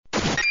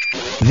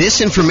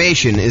This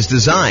information is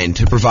designed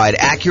to provide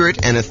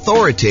accurate and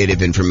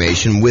authoritative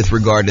information with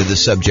regard to the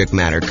subject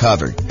matter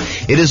covered.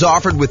 It is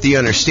offered with the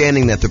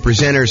understanding that the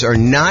presenters are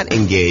not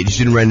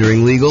engaged in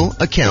rendering legal,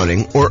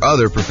 accounting, or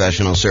other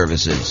professional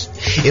services.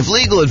 If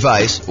legal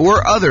advice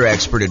or other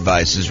expert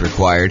advice is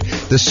required,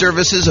 the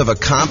services of a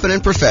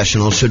competent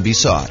professional should be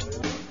sought.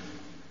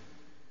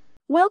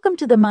 Welcome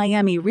to the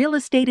Miami Real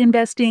Estate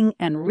Investing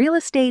and Real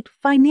Estate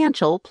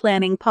Financial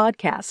Planning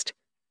Podcast.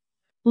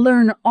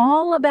 Learn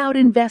all about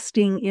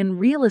investing in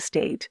real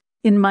estate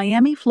in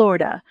Miami,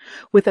 Florida,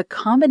 with a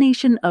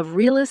combination of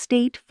real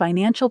estate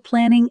financial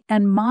planning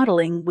and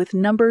modeling with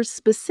numbers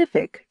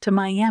specific to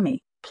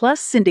Miami, plus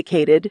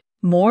syndicated,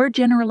 more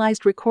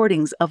generalized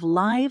recordings of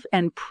live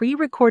and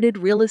pre-recorded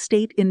real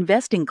estate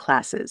investing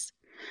classes,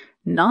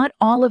 not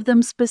all of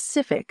them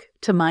specific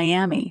to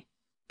Miami.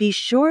 Be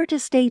sure to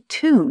stay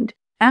tuned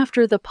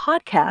after the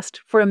podcast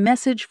for a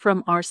message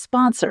from our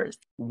sponsors.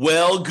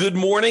 Well, good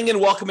morning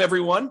and welcome,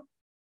 everyone.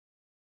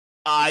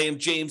 I am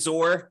James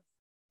Orr,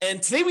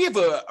 and today we have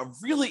a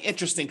really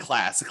interesting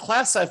class, a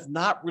class I've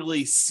not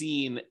really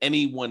seen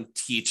anyone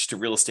teach to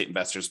real estate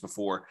investors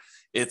before.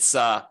 It's,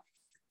 I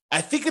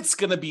think it's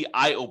going to be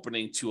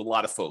eye-opening to a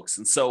lot of folks,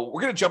 and so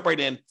we're going to jump right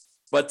in,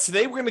 but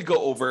today we're going to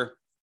go over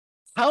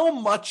how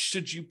much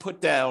should you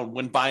put down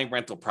when buying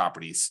rental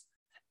properties,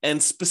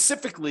 and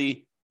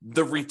specifically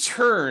the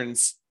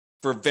returns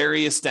for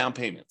various down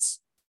payments.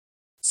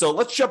 So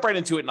let's jump right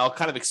into it, and I'll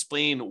kind of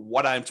explain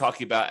what I'm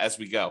talking about as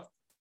we go.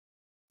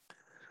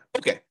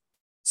 Okay,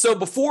 so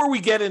before we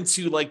get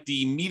into like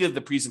the meat of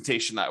the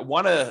presentation, I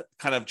want to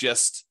kind of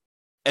just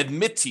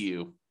admit to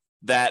you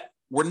that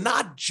we're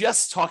not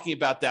just talking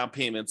about down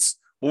payments.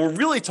 What we're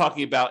really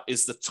talking about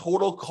is the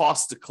total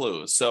cost to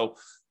close. So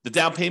the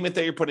down payment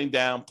that you're putting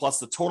down plus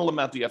the total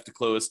amount that you have to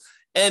close.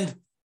 And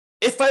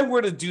if I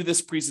were to do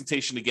this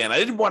presentation again, I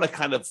didn't want to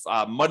kind of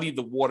muddy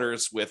the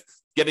waters with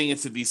getting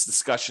into these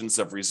discussions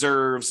of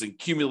reserves and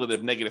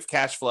cumulative negative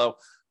cash flow.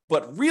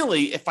 But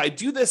really, if I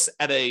do this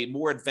at a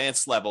more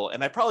advanced level,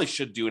 and I probably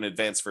should do an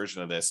advanced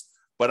version of this,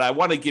 but I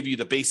want to give you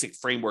the basic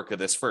framework of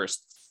this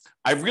first.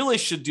 I really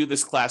should do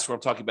this class where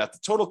I'm talking about the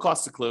total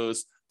cost to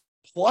close,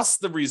 plus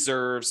the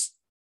reserves,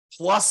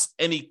 plus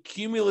any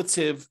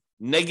cumulative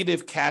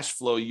negative cash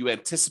flow you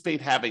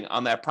anticipate having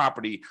on that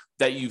property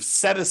that you've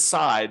set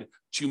aside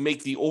to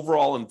make the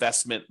overall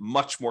investment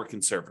much more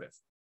conservative.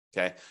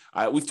 Okay,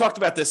 we've talked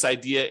about this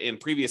idea in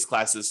previous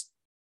classes.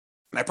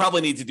 And I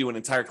probably need to do an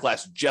entire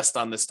class just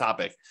on this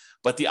topic.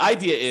 But the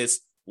idea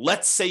is,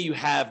 let's say you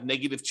have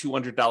negative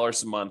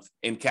 $200 a month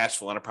in cash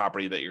flow on a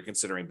property that you're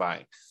considering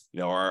buying.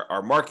 You know,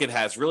 our market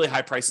has really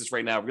high prices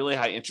right now, really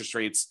high interest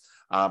rates.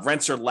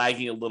 Rents are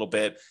lagging a little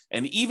bit.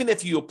 And even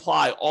if you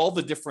apply all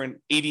the different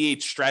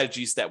 88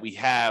 strategies that we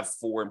have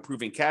for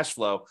improving cash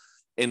flow,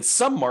 in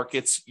some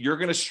markets, you're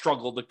going to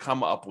struggle to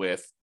come up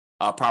with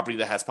a property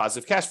that has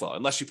positive cash flow,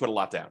 unless you put a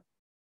lot down.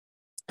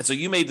 And so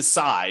you may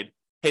decide,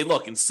 hey,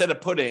 look, instead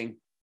of putting,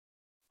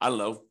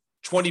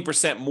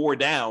 20% more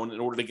down in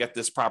order to get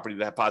this property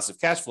to have positive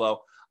cash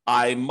flow,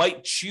 I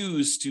might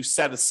choose to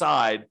set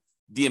aside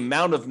the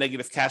amount of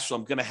negative cash flow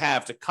I'm going to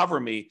have to cover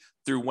me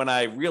through when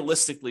I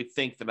realistically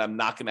think that I'm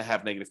not going to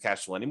have negative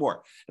cash flow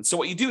anymore. And so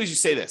what you do is you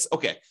say this,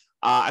 okay,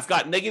 I've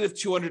got negative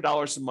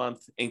 $200 a month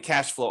in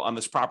cash flow on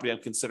this property I'm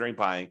considering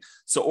buying.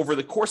 So over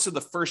the course of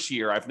the first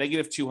year, I have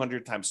negative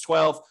 200 times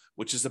 12,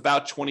 which is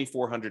about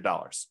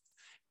 $2,400.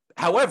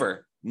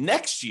 However,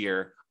 next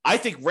year, I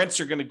think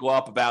rents are going to go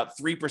up about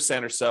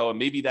 3% or so, and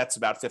maybe that's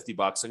about $50.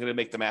 I'm going to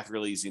make the math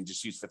really easy and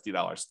just use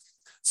 $50.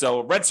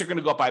 So rents are going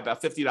to go up by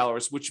about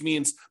 $50, which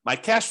means my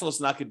cash flow is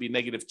not going to be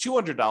negative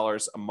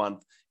 $200 a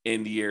month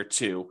in year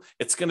two.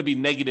 It's going to be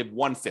negative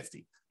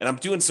 $150. And I'm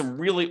doing some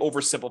really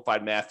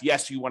oversimplified math.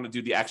 Yes, you want to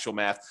do the actual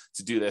math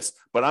to do this,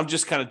 but I'm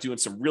just kind of doing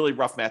some really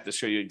rough math to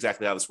show you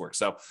exactly how this works.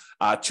 So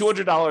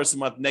 $200 a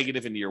month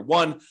negative in year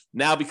one.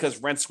 Now,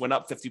 because rents went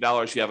up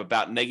 $50, you have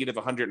about negative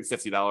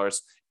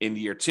 $150 in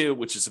year two,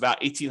 which is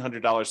about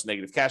 $1,800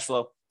 negative cash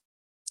flow.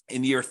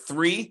 In year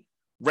three,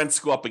 rents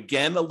go up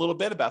again a little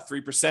bit, about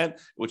 3%,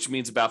 which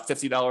means about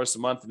 $50 a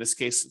month. In this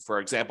case, for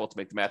example, to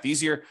make the math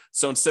easier.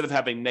 So instead of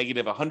having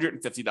negative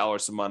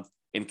 $150 a month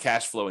in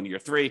cash flow in year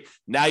three,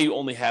 now you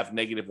only have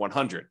negative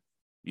 100.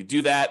 You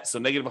do that. So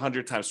negative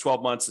 100 times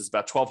 12 months is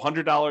about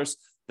 $1,200.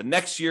 The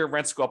next year,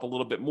 rents go up a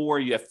little bit more.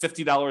 You have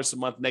 $50 a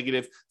month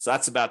negative. So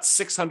that's about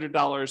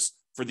 $600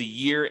 for the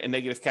year in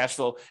negative cash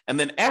flow. And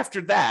then after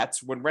that,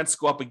 when rents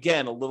go up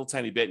again a little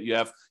tiny bit, you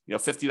have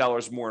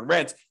 $50 more in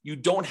rent, you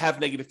don't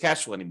have negative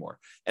cash flow anymore.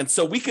 And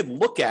so we could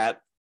look at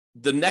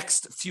the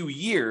next few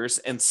years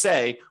and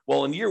say,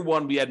 well, in year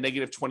one, we had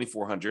negative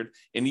 2,400.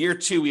 In year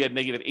two, we had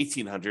negative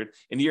 1,800.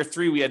 In year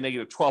three, we had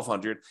negative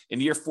 1,200. In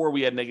year four,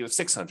 we had negative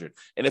 600.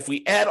 And if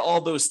we add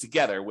all those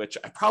together, which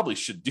I probably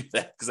should do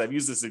that because I've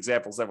used this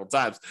example several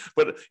times,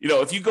 but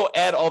if you go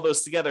add all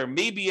those together,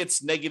 maybe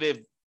it's negative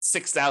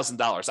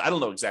 $6,000. I don't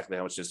know exactly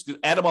how much it is.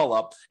 Add them all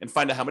up and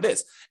find out how much it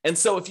is. And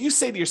so if you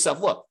say to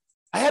yourself, look,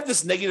 I have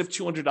this negative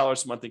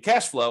 $200 a month in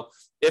cash flow.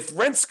 If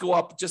rents go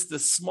up just a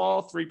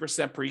small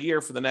 3% per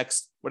year for the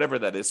next, whatever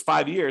that is,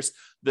 5 years,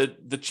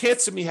 the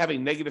chance of me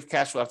having negative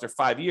cash flow after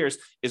 5 years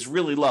is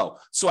really low.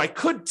 So I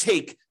could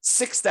take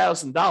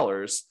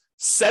 $6,000,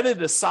 set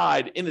it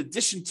aside in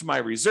addition to my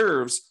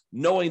reserves,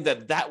 knowing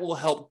that that will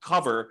help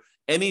cover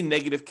any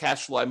negative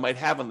cash flow I might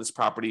have on this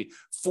property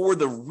for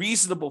the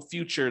reasonable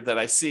future that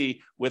I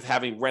see with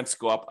having rents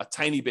go up a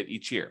tiny bit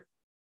each year.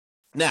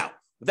 Now,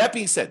 with that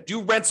being said,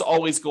 do rents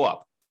always go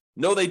up?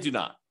 No, they do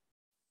not.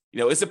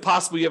 Is it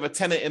possible you have a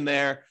tenant in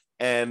there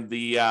and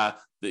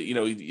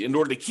in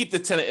order to keep the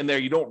tenant in there,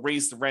 you don't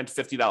raise the rent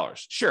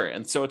 $50? Sure,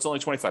 and so it's only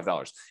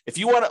 $25. If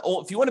you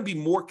want to be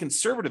more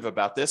conservative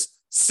about this,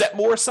 set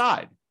more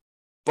aside.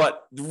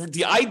 But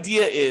the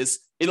idea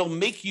is it'll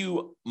make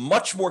you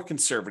much more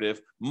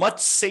conservative, much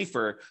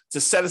safer to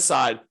set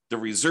aside the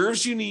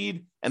reserves you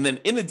need, and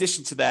then in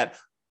addition to that,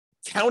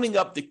 counting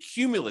up the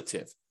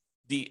cumulative,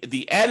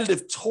 the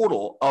additive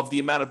total of the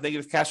amount of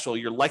negative cash flow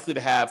you're likely to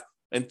have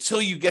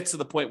until you get to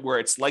the point where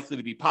it's likely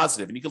to be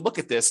positive. And you can look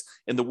at this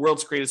in the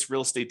world's greatest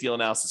real estate deal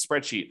analysis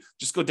spreadsheet.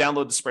 Just go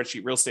download the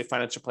spreadsheet,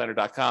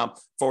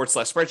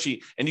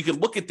 realestatefinancialplanner.com/spreadsheet. And you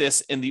can look at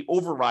this in the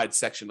override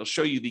section. It'll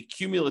show you the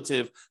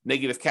cumulative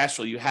negative cash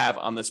flow you have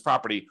on this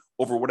property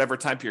over whatever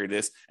time period it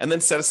is, and then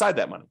set aside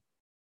that money.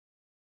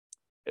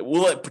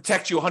 Will it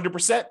protect you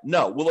 100%?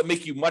 No. Will it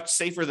make you much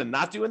safer than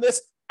not doing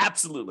this?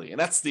 Absolutely. And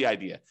that's the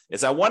idea,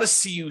 is I want to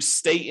see you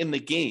stay in the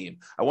game.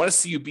 I want to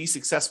see you be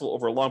successful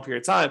over a long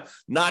period of time,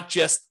 not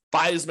just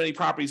buy as many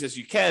properties as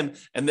you can.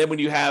 And then when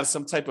you have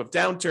some type of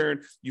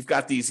downturn, you've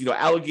got these,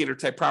 alligator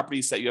type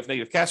properties that you have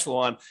negative cash flow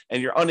on,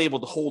 and you're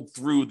unable to hold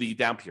through the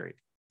down period.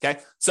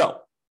 Okay.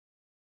 So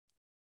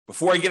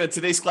before I get into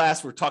today's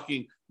class, we're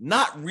talking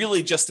not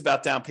really just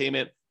about down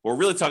payment. What we're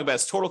really talking about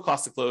is total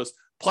cost to close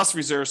plus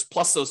reserves,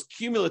 plus those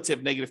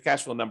cumulative negative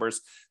cash flow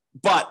numbers.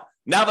 But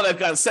now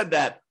that I've said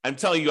that, I'm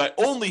telling you, I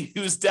only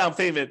use down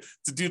payment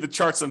to do the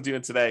charts I'm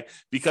doing today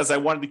because I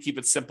wanted to keep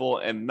it simple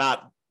and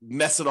not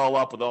mess it all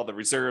up with all the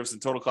reserves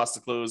and total cost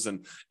to close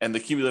and the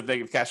cumulative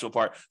negative cash flow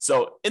part.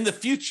 So in the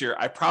future,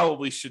 I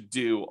probably should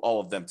do all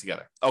of them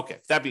together. Okay,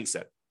 that being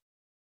said.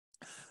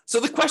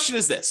 So the question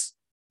is this: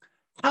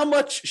 how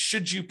much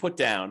should you put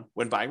down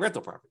when buying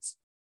rental properties?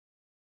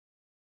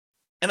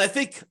 And I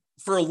think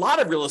for a lot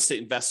of real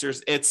estate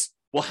investors, it's,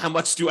 well, how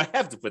much do I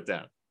have to put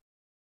down?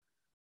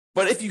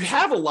 But if you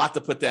have a lot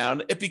to put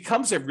down, it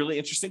becomes a really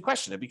interesting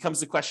question. It becomes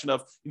the question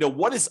of,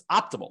 what is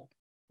optimal?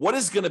 What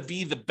is going to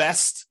be the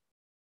best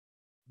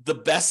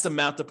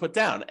amount to put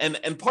down?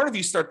 And part of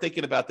you start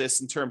thinking about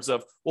this in terms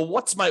of, well,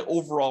 what's my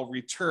overall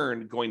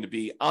return going to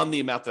be on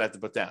the amount that I have to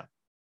put down?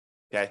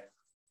 Okay.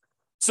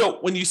 So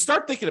when you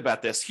start thinking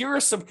about this, here are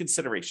some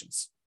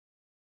considerations.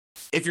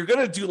 If you're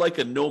going to do like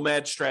a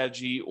nomad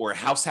strategy or a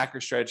house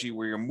hacker strategy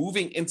where you're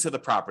moving into the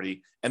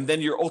property and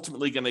then you're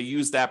ultimately going to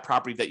use that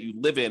property that you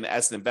live in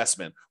as an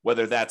investment,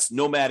 whether that's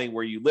nomading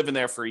where you live in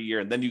there for a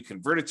year and then you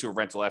convert it to a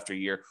rental after a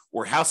year,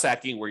 or house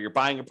hacking where you're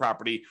buying a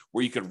property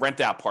where you could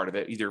rent out part of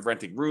it, either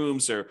renting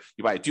rooms or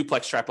you buy a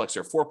duplex, triplex,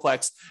 or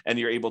fourplex, and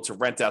you're able to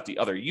rent out the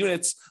other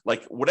units.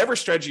 Like whatever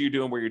strategy you're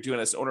doing where you're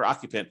doing as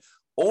owner-occupant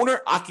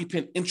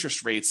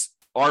interest rates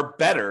are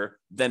better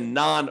than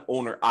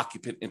non-owner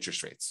occupant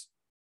interest rates.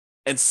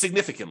 And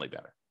significantly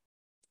better.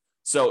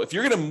 So if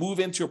you're going to move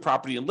into a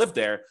property and live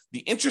there, the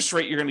interest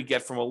rate you're going to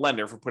get from a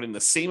lender for putting the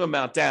same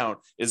amount down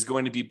is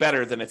going to be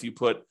better than if you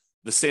put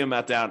the same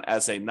amount down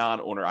as a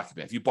non-owner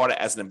occupant, if you bought it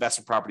as an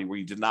investment property where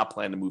you did not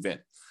plan to move in.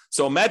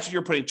 So imagine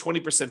you're putting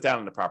 20% down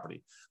in the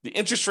property. The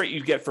interest rate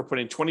you get for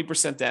putting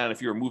 20% down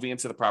if you're moving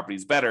into the property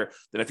is better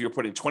than if you're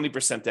putting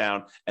 20%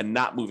 down and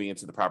not moving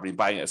into the property and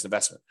buying it as an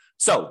investment.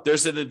 So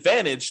there's an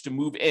advantage to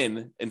move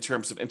in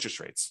terms of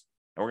interest rates.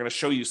 And we're going to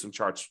show you some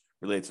charts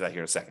related to that here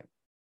in a second.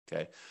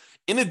 Okay.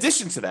 In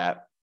addition to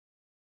that,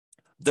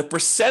 the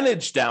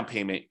percentage down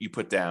payment you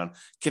put down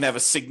can have a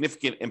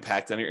significant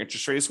impact on your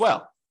interest rate as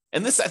well.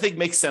 And this, I think,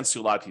 makes sense to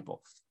a lot of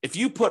people. If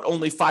you put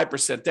only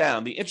 5%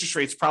 down, the interest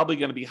rate is probably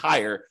going to be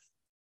higher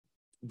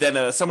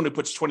than someone who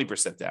puts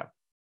 20% down.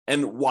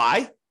 And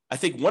why? I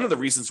think one of the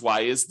reasons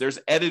why is there's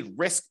added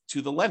risk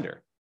to the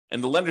lender.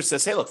 And the lender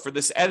says, hey, look, for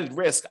this added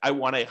risk, I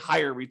want a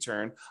higher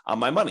return on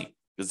my money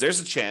because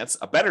there's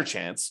a better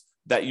chance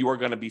that you are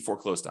going to be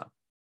foreclosed on,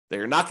 that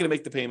you're not going to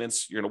make the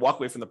payments, you're going to walk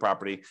away from the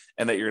property,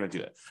 and that you're going to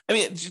do it. I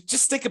mean,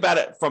 just think about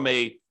it from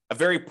a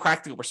very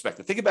practical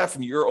perspective. Think about it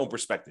from your own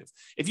perspective.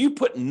 If you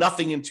put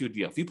nothing into a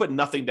deal, if you put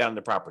nothing down in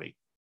the property,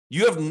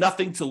 you have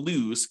nothing to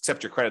lose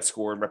except your credit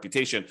score and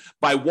reputation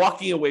by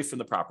walking away from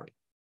the property.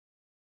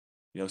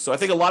 So I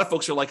think a lot of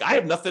folks are like, I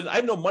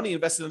have no money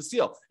invested in this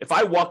deal. If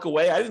I walk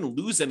away, I didn't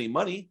lose any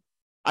money.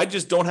 I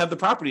just don't have the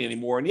property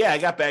anymore. And yeah, I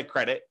got bad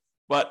credit,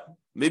 but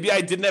maybe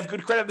I didn't have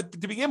good credit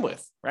to begin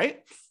with,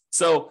 right?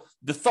 So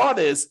the thought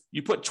is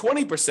you put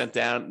 20%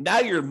 down, now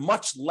you're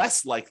much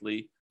less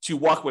likely to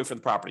walk away from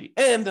the property.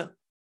 And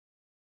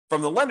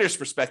from the lender's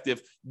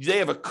perspective, they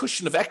have a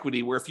cushion of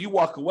equity where if you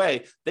walk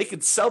away, they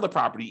could sell the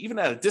property even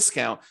at a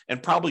discount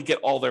and probably get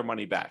all their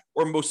money back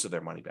or most of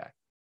their money back.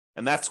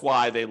 And that's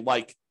why they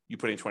like you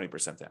putting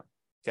 20% down.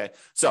 Okay.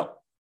 So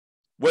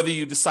whether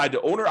you decide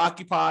to own or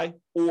occupy,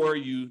 or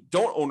you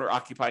don't own or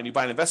occupy and you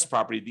buy an investment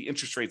property, the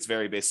interest rates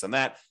vary based on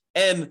that.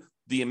 And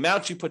the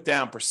amount you put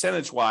down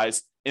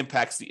percentage-wise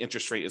impacts the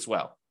interest rate as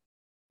well.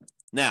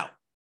 Now,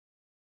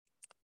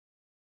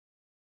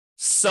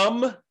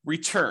 some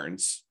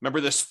returns,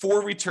 remember there's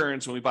 4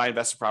 returns when we buy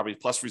investment properties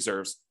plus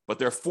reserves, but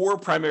there are 4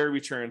 primary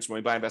returns when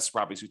we buy investment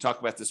properties. We talk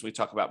about this when we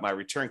talk about my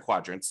return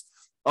quadrants.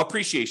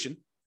 Appreciation,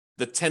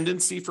 the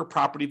tendency for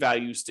property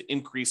values to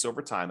increase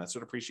over time. That's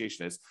what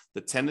appreciation is.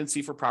 The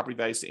tendency for property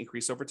values to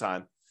increase over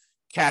time.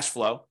 Cash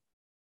flow,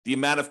 the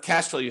amount of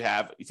cash flow you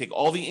have. You take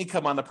all the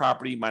income on the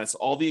property minus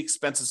all the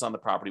expenses on the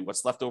property.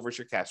 What's left over is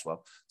your cash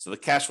flow. So the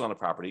cash flow on the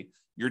property,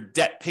 your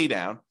debt pay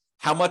down,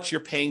 how much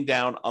you're paying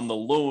down on the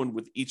loan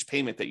with each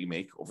payment that you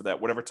make over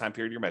that whatever time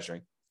period you're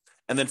measuring.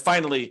 And then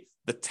finally,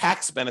 the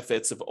tax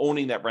benefits of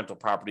owning that rental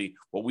property,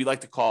 what we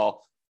like to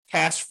call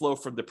cash flow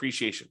from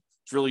depreciation.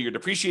 It's really your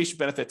depreciation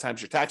benefit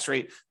times your tax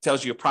rate,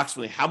 tells you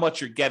approximately how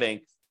much you're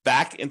getting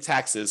back in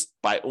taxes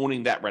by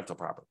owning that rental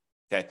property.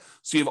 Okay,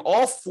 so you have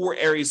all 4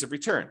 areas of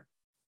return.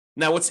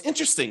 Now, what's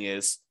interesting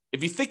is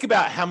if you think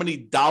about how many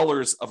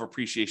dollars of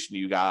appreciation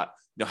you got,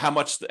 how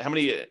much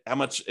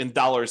in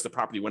dollars the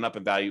property went up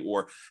in value,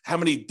 or how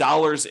many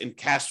dollars in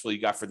cash flow you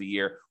got for the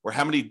year, or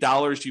how many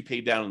dollars you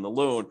paid down in the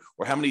loan,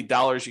 or how many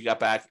dollars you got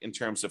back in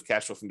terms of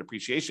cash flow from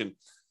depreciation,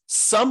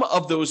 some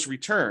of those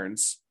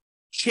returns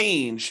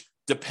change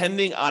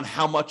depending on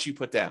how much you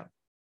put down.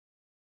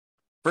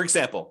 For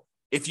example,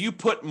 if you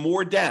put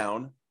more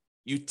down,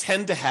 you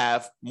tend to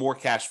have more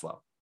cash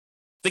flow.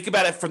 Think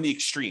about it from the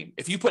extreme.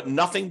 If you put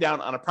nothing down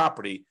on a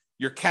property,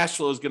 your cash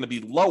flow is going to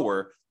be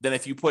lower than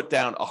if you put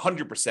down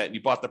 100% and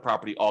you bought the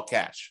property all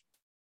cash,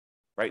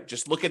 right?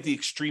 Just look at the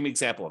extreme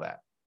example of that.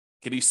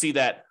 Can you see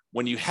that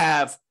when you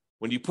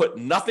put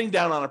nothing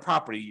down on a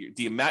property,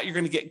 the amount you're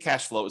going to get in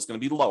cash flow is going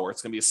to be lower.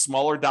 It's going to be a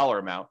smaller dollar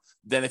amount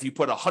than if you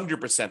put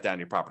 100% down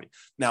your property.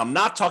 Now, I'm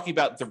not talking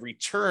about the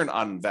return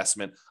on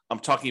investment. I'm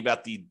talking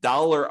about the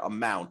dollar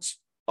amount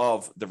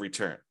of the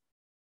return.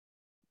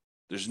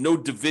 There's no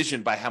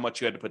division by how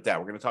much you had to put down.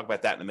 We're going to talk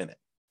about that in a minute.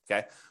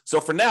 Okay.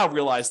 So for now,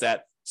 realize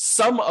that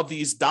some of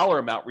these dollar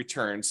amount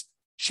returns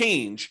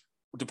change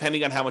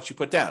depending on how much you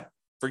put down.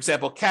 For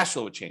example, cash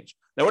flow would change.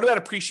 Now, what about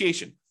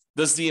appreciation?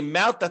 Does the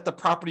amount that the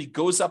property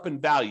goes up in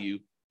value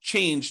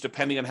change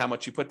depending on how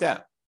much you put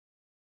down?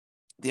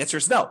 The answer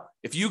is no.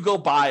 If you go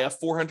buy a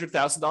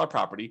 $400,000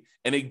 property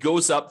and it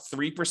goes up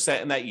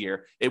 3% in that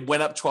year, it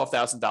went up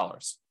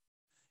 $12,000.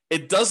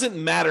 It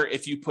doesn't matter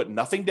if you put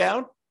nothing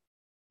down,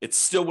 it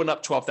still went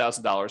up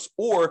 $12,000.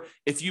 Or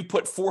if you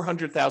put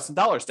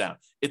 $400,000 down,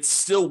 it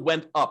still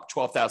went up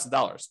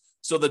 $12,000.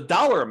 So the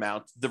dollar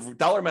amount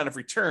of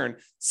return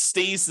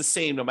stays the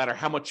same no matter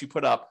how much you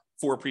put up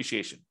for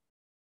appreciation.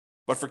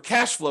 But for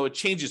cash flow, it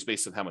changes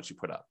based on how much you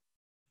put up.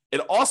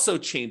 It also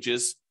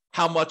changes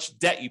how much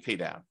debt you pay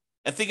down.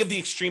 And think of the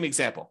extreme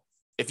example.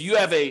 If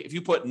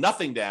you put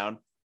nothing down,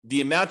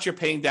 the amount you're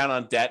paying down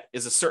on debt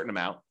is a certain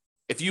amount.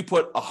 If you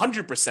put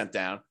 100%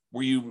 down,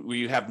 where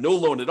you have no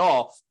loan at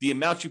all, the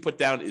amount you put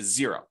down is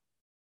 0.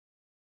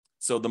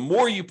 So the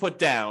more you put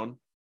down,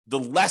 the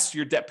less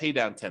your debt pay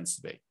down tends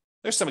to be.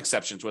 There's some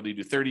exceptions, whether you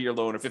do 30-year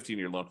loan or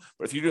 15-year loan.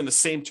 But if you're doing the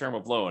same term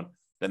of loan,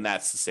 then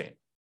that's the same. It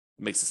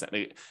makes sense.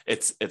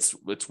 It's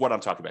what I'm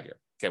talking about here.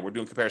 Okay, we're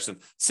doing comparison,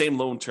 same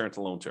loan term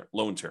to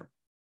loan term.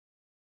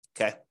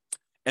 Okay,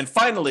 and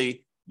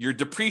finally, your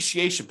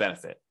depreciation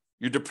benefit.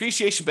 Your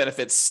depreciation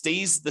benefit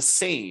stays the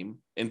same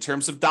in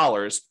terms of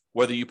dollars,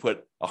 whether you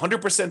put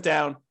 100%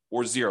 down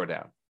or 0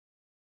 down.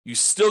 You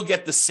still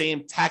get the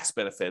same tax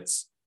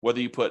benefits, whether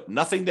you put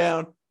nothing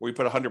down or you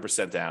put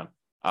 100% down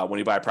when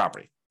you buy a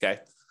property. Okay.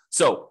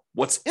 So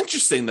what's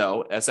interesting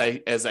though, as I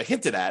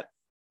hinted at,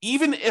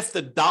 even if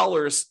the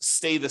dollars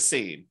stay the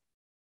same,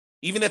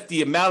 even if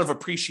the amount of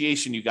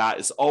appreciation you got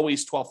is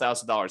always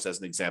 $12,000 as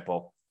an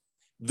example,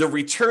 the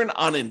return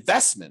on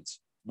investment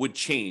would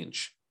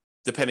change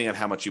depending on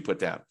how much you put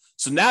down.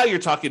 So now you're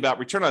talking about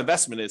return on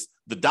investment is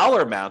the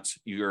dollar amount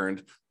you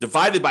earned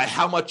divided by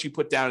how much you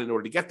put down in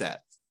order to get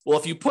that. Well,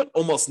 if you put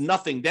almost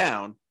nothing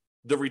down,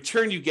 the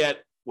return you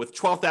get with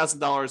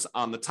 $12,000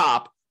 on the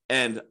top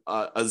and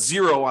a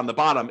 0 on the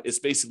bottom is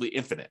basically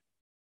infinite.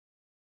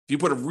 If you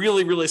put a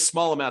really, really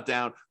small amount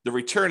down, the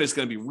return is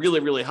going to be really,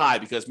 really high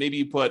because maybe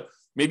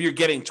you're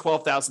getting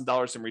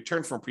 $12,000 in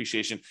return from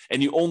appreciation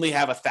and you only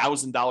have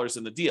 $1,000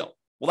 in the deal.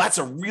 Well, that's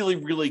a really,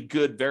 really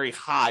good, very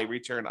high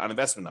return on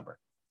investment number.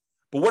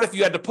 But what if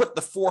you had to put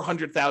the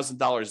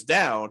 $400,000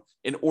 down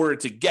in order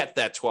to get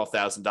that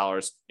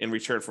 $12,000 in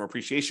return from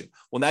appreciation?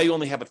 Well, now you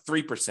only have a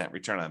 3%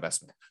 return on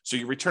investment. So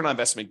your return on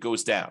investment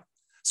goes down.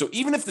 So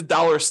even if the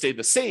dollars stay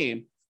the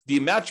same, the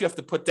amount you have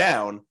to put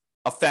down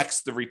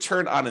affects the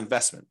return on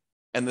investment.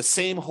 And the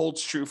same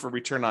holds true for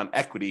return on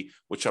equity,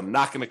 which I'm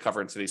not going to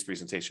cover in today's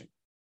presentation.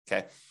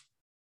 Okay.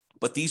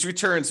 But these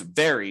returns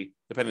vary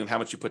depending on how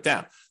much you put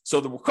down. So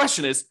the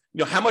question is,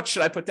 how much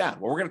should I put down?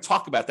 Well, we're going to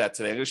talk about that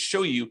today. I'm going to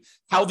show you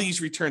how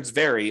these returns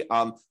vary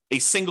on a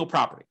single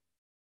property.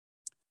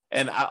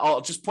 And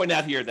I'll just point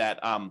out here that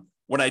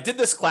when I did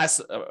this class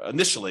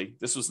initially,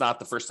 this was not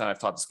the first time I've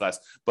taught this class,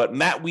 but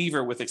Matt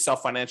Weaver with Excel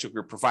Financial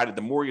Group provided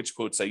the mortgage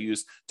quotes I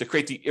used to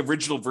create the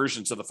original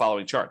versions of the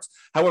following charts.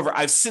 However,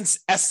 I've since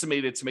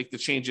estimated to make the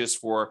changes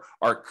for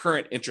our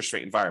current interest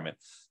rate environment.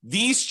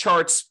 These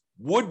charts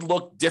would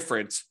look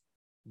different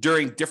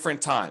during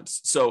different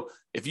times. So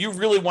if you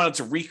really wanted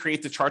to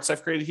recreate the charts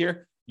I've created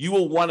here, you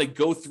will want to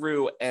go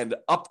through and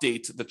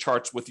update the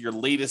charts with your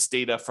latest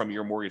data from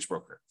your mortgage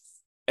broker.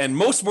 And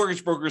most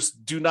mortgage brokers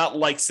do not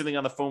like sitting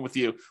on the phone with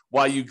you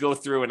while you go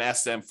through and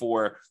ask them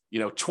for,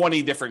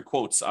 20 different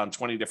quotes on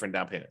 20 different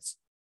down payments.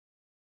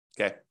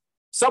 Okay.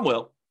 Some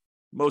will,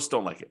 most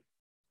don't like it.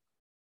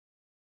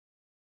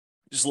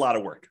 Just a lot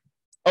of work.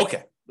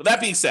 Okay. With that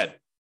being said,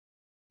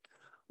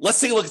 let's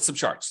take a look at some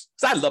charts,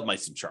 because I love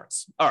some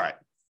charts. All right.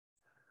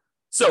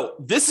 So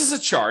this is a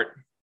chart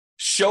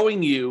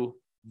showing you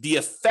the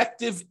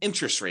effective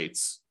interest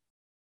rates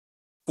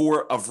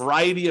for a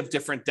variety of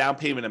different down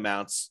payment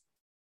amounts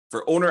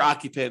for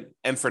owner-occupant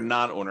and for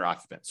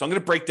non-owner-occupant. So I'm going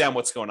to break down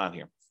what's going on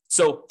here.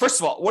 So first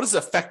of all, what is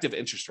effective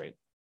interest rate?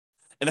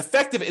 An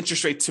effective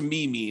interest rate to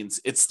me means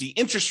it's the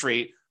interest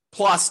rate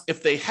plus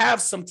if they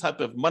have some type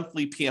of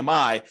monthly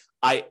PMI,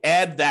 I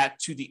add that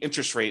to the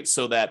interest rate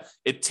so that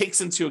it takes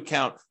into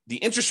account the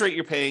interest rate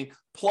you're paying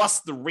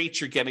plus the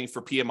rate you're getting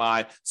for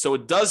PMI. So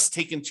it does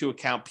take into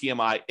account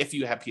PMI if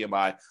you have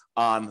PMI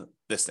on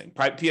this thing.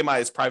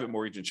 PMI is private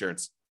mortgage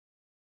insurance.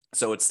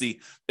 So it's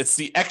the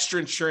extra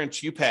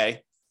insurance you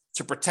pay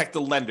to protect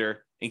the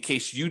lender in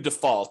case you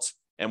default.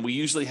 And we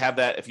usually have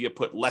that if you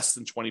put less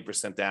than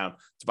 20% down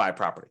to buy a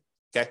property.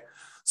 Okay.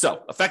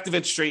 So effective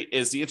interest rate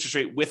is the interest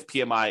rate with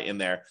PMI in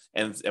there.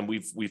 And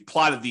we've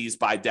plotted these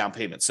by down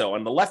payment. So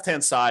on the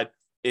left-hand side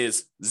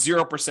is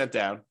 0%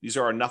 down. These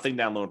are our nothing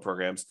down loan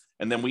programs.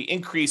 And then we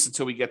increase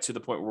until we get to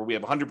the point where we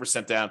have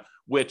 100% down,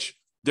 which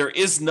there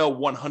is no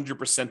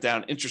 100%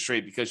 down interest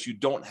rate because you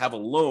don't have a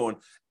loan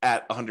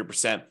at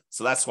 100%.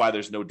 So that's why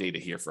there's no data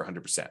here for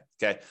 100%.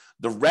 Okay.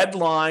 The red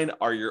line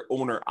are your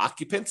owner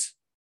occupant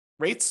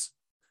rates.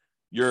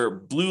 Your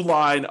blue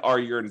line are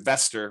your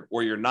investor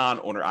or your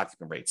non-owner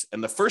occupant rates.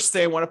 And the first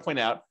thing I want to point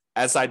out,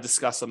 as I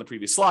discussed on the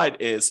previous slide,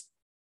 is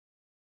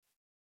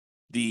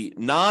the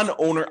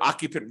non-owner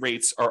occupant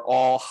rates are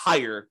all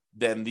higher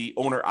than the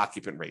owner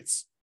occupant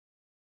rates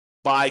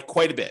by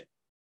quite a bit.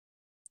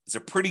 There's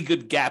a pretty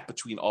good gap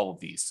between all of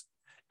these.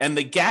 And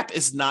the gap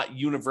is not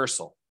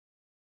universal,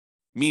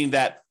 meaning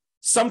that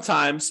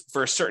sometimes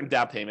for a certain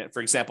down payment,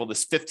 for example,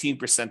 this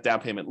 15% down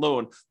payment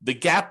loan, the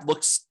gap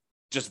looks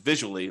just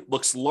visually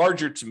looks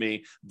larger to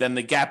me than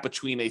the gap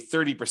between a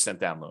 30%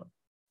 down loan.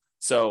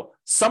 So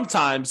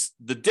sometimes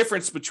the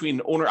difference between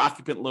an owner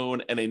occupant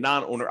loan and a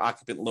non-owner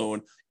occupant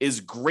loan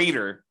is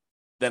greater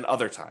than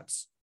other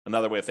times.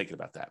 Another way of thinking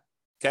about that.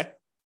 Okay.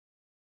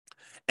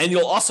 And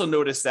you'll also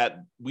notice that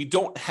we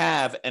don't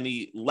have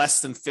any less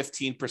than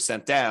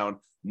 15% down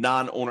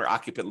non-owner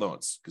occupant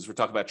loans because we're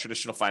talking about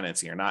traditional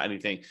financing or not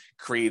anything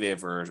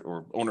creative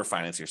or owner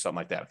financing or something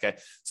like that. Okay.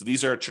 So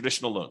these are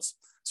traditional loans.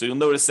 So you'll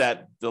notice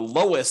that the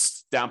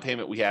lowest down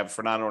payment we have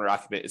for non-owner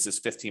occupant is this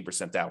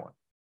 15% down one.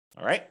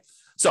 All right.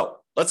 So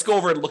let's go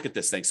over and look at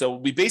this thing. So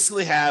we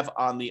basically have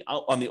on the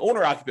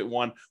owner occupant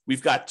one,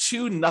 we've got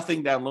two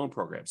nothing down loan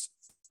programs.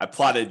 I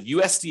plotted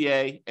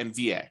USDA and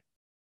VA.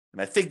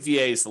 And I think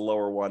VA is the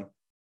lower one.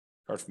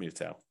 Hard for me to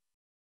tell.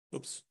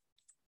 Oops.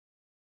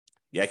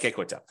 Yeah, I can't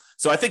quite tell.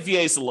 So I think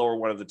VA is the lower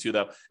one of the two,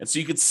 though. And so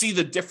you can see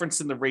the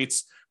difference in the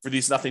rates for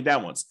these nothing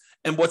down ones.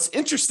 And what's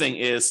interesting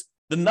is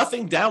the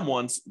nothing down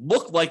ones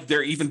look like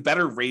they're even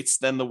better rates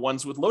than the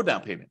ones with low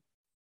down payment,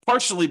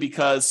 partially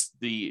because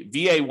the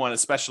VA one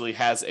especially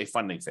has a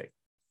funding fee.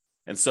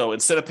 And so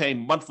instead of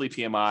paying monthly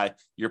PMI,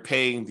 you're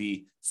paying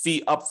the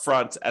fee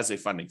upfront as a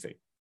funding fee.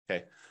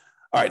 Okay.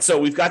 All right. So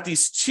we've got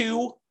these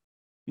two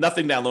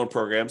nothing down loan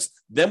programs.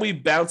 Then we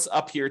bounce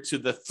up here to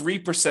the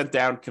 3%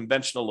 down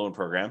conventional loan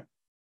program,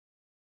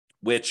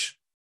 which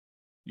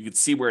you can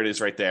see where it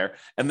is right there.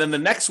 And then the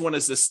next one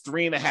is this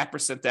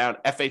 3.5% down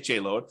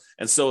FHA loan.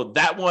 And so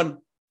that one,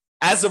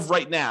 as of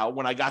right now,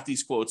 when I got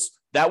these quotes,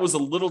 that was a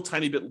little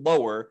tiny bit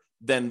lower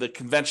than the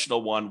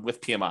conventional one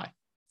with PMI.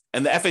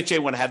 And the FHA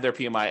one had their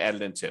PMI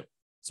added in too.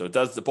 So it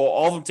does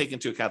all of them take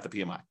into account the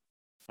PMI.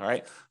 All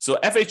right. So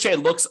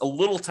FHA looks a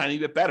little tiny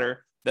bit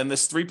better than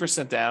this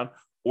 3% down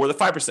or the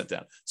 5%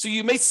 down. So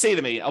you may say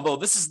to me, although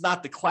this is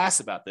not the class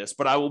about this,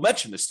 but I will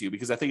mention this to you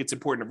because I think it's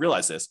important to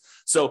realize this.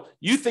 So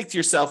you think to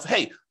yourself,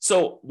 hey,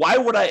 so why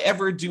would I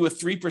ever do a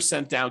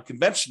 3% down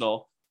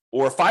conventional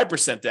or a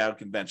 5% down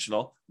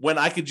conventional when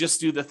I could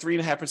just do the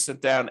 3.5%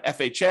 down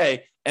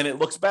FHA and it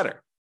looks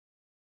better?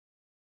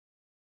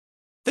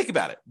 Think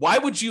about it. Why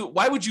would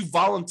you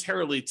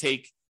voluntarily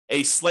take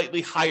a slightly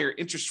higher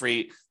interest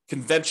rate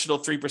conventional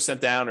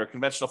 3% down or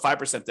conventional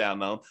 5% down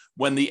loan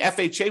when the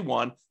FHA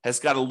one has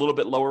got a little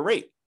bit lower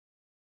rate?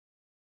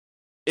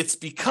 It's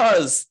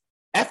because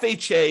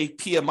FHA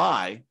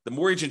PMI, the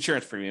mortgage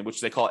insurance premium,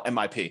 which they call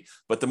MIP,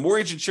 but the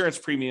mortgage insurance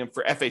premium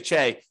for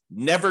FHA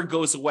never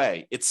goes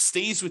away. It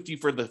stays with you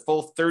for the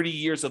full 30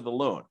 years of the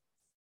loan.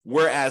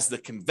 whereas the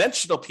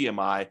conventional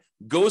PMI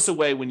goes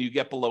away when you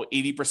get below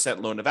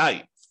 80% loan to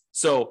value.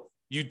 So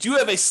you do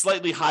have a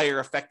slightly higher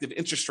effective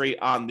interest rate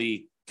on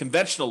the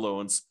conventional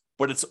loans,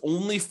 but it's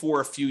only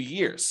for a few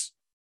years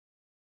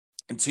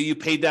until you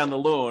pay down the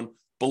loan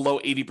below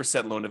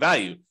 80% loan to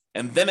value.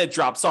 And then it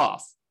drops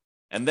off.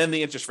 And then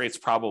the interest rate's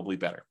probably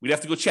better. We'd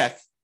have to go check,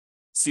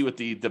 see what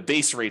the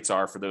base rates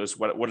are for those,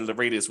 what the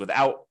rate is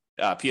without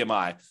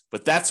PMI.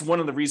 But that's one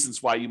of the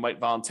reasons why you might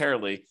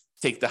voluntarily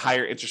take the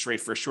higher interest rate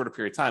for a shorter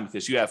period of time,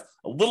 because you have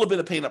a little bit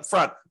of pain up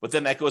front, but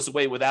then that goes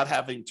away without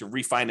having to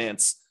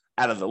refinance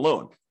out of the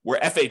loan. Where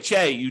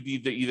FHA,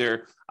 you'd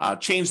either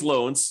change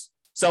loans,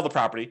 sell the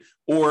property,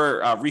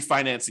 or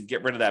refinance and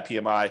get rid of that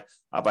PMI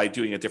by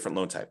doing a different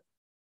loan type.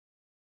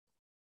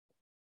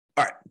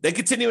 All right, then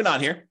continuing on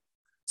here.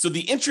 So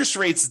the interest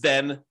rates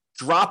then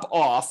drop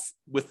off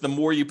with the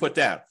more you put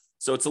down.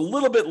 So it's a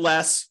little bit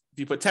less if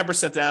you put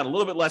 10% down, a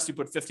little bit less if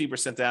you put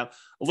 15% down,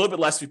 a little bit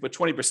less if you put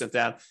 20%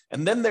 down.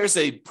 And then there's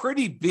a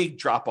pretty big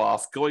drop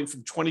off going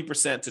from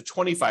 20% to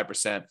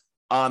 25%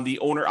 on the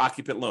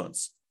owner-occupant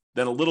loans.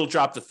 Then a little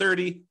drop to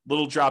 30,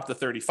 little drop to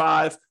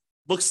 35.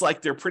 Looks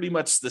like they're pretty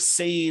much the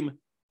same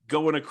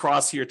going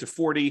across here to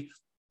 40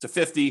 to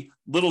 50,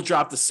 little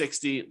drop to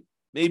 60,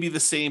 maybe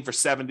the same for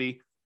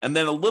 70, and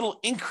then a little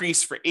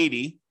increase for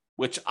 80,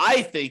 which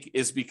I think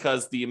is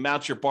because the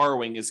amount you're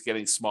borrowing is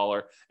getting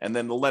smaller. And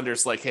then the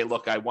lender's like, hey,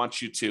 look, I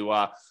want you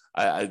to,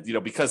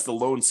 because the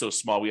loan's so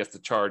small, we have to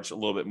charge a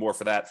little bit more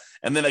for that.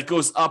 And then it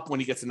goes up when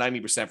you get to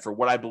 90% for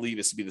what I believe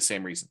is to be the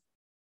same reason.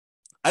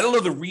 I don't know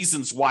the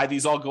reasons why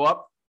these all go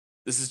up.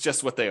 This is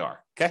just what they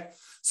are, okay?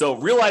 So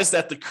realize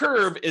that the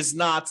curve is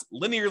not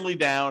linearly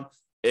down.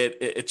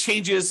 It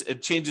changes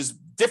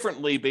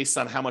differently based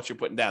on how much you're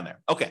putting down there.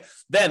 Okay,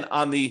 then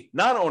on the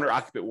non-owner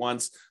occupant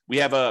ones, we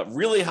have a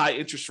really high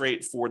interest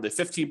rate for the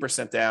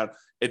 15% down.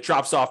 It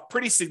drops off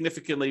pretty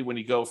significantly when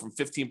you go from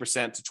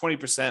 15% to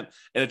 20%,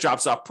 and it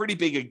drops off pretty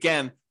big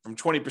again from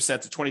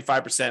 20% to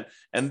 25%.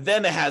 And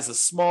then it has a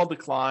small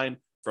decline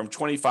from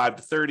 25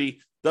 to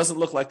 30. Doesn't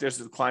look like there's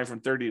a decline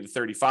from 30 to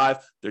 35.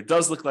 There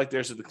does look like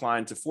there's a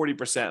decline to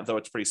 40%, though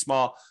it's pretty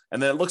small.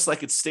 And then it looks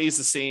like it stays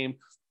the same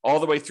all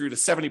the way through to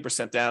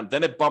 70% down.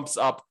 Then it bumps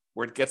up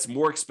where it gets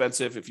more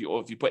expensive if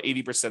you put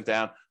 80%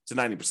 down to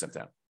 90%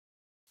 down.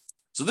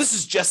 So this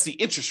is just the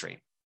interest rate.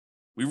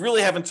 We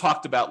really haven't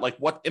talked about like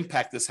what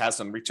impact this has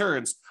on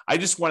returns. I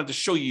just wanted to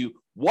show you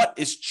what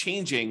is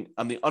changing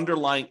on the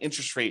underlying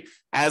interest rate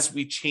as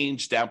we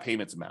change down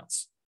payment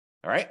amounts.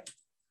 All right.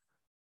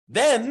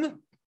 Then,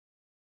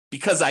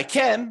 because I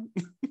can,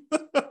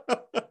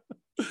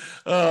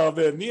 oh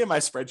man, me and my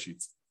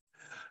spreadsheets.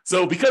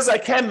 So because I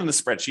can in the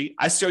spreadsheet,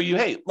 I show you,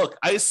 hey, look,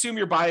 I assume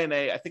you're buying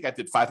I think I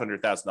did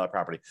 $500,000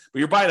 property, but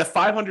you're buying a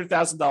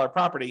 $500,000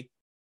 property,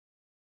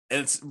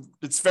 and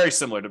it's very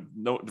similar to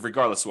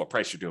regardless of what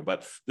price you're doing,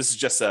 but this is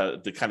just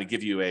to kind of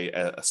give you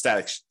a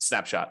static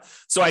snapshot.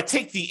 So I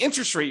take the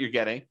interest rate you're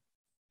getting,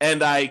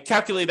 and I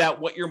calculate out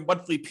what your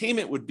monthly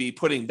payment would be,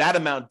 putting that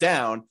amount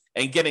down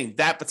and getting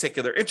that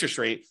particular interest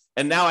rate.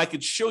 And now I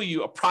could show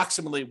you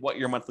approximately what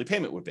your monthly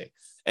payment would be.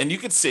 And you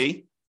could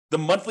see the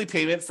monthly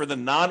payment for the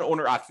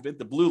non-owner occupant,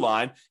 the blue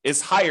line,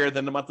 is higher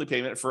than the monthly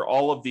payment for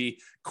all of the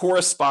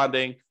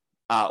corresponding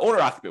owner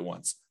occupant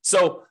ones.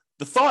 So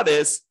the thought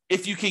is,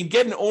 if you can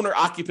get an owner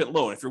occupant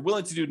loan, if you're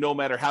willing to do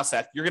Nomad or House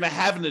Hack, you're going to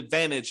have an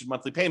advantage in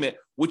monthly payment,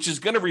 which is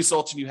going to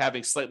result in you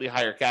having slightly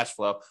higher cash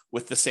flow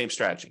with the same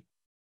strategy,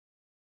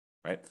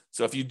 right?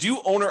 So if you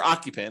do owner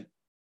occupant,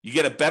 you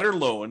get a better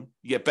loan,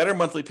 you get better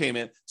monthly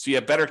payment, so you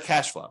have better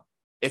cash flow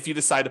if you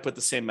decide to put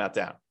the same amount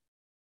down.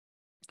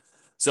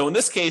 So in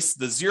this case,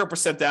 the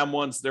 0% down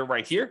ones, they're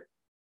right here.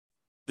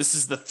 This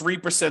is the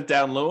 3%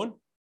 down loan,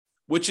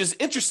 which is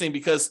interesting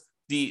because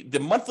the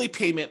monthly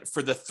payment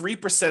for the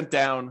 3%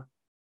 down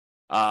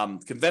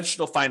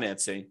conventional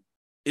financing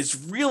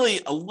is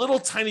really a little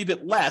tiny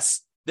bit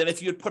less than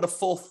if you had put a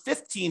full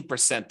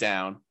 15%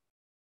 down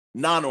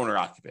non-owner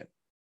occupant.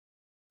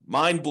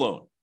 Mind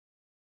blown.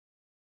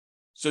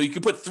 So you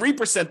could put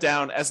 3%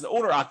 down as an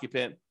owner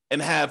occupant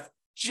and have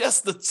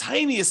just the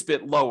tiniest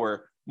bit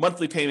lower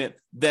monthly payment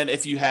than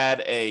if you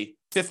had a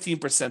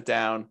 15%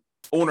 down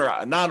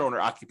non-owner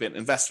occupant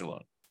investor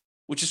loan,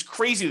 which is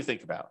crazy to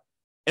think about.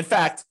 In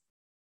fact,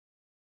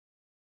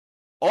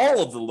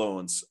 all of the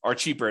loans are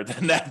cheaper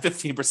than that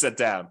 15%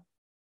 down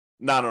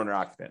non-owner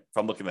occupant, if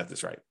I'm looking at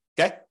this right.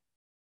 Okay.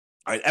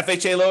 All right.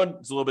 FHA loan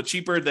is a little bit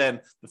cheaper than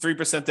the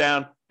 3%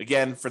 down.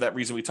 Again, for that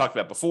reason we talked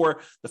about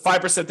before. The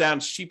 5% down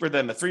is cheaper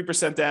than the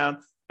 3% down.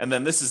 And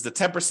then this is the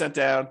 10%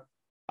 down.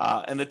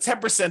 And the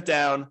 10%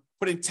 down,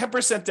 putting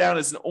 10% down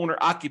as an owner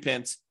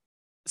occupant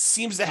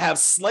seems to have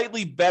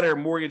slightly better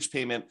mortgage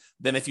payment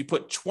than if you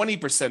put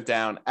 20%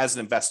 down as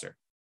an investor.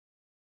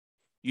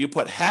 You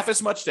put half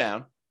as much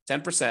down,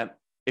 10%,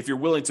 if you're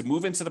willing to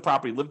move into the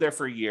property, live there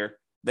for a year,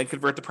 then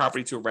convert the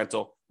property to a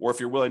rental, or if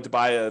you're willing to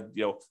buy a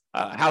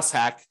house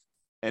hack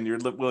and you're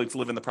willing to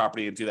live in the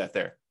property and do that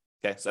there.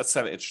 Okay, so that's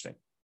kind of interesting.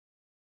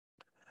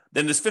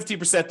 Then there's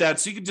 50% down,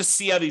 so you can just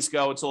see how these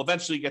go until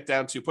eventually you get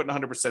down to putting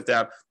 100%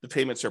 down. The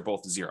payments are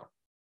both zero.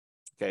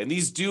 Okay, and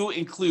these do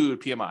include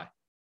PMI.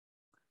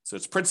 So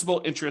it's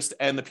principal, interest,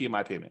 and the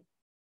PMI payment.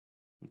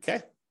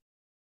 Okay.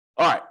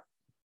 All right.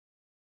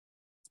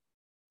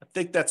 I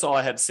think that's all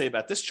I had to say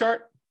about this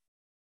chart.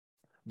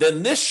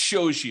 Then this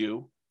shows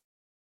you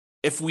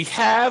if we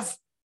have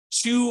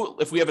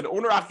an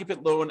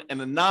owner-occupant loan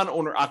and a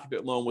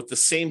non-owner-occupant loan with the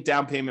same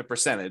down payment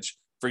percentage.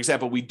 For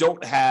example, we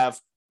don't have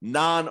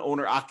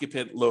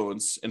non-owner-occupant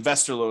loans,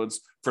 investor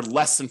loans, for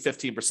less than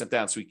 15%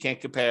 down. So we can't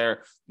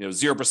compare,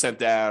 0%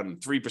 down,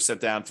 3%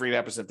 down,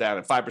 3.5% down,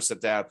 and 5%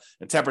 down,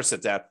 and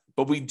 10% down.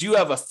 But we do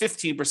have a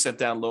 15%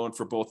 down loan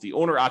for both the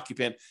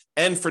owner-occupant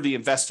and for the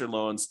investor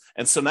loans.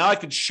 And so now I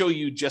could show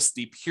you just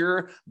the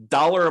pure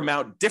dollar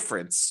amount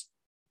difference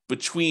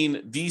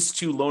between these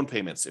two loan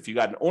payments, if you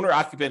got an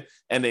owner-occupant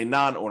and a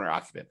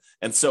non-owner-occupant.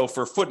 And so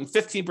for putting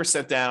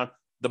 15% down,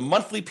 the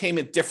monthly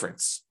payment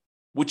difference,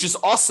 which is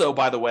also,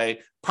 by the way,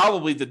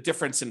 probably the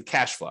difference in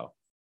cash flow,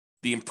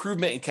 the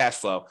improvement in cash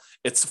flow,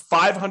 it's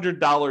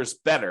 $500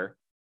 better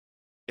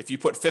if you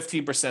put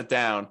 15%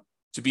 down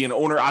to be an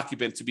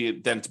owner-occupant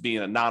than to be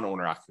a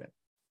non-owner-occupant.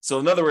 So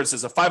in other words,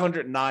 it's a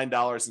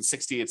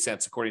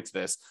 $509.68 according to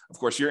this. Of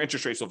course, your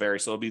interest rates will vary,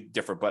 so it'll be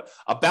different, but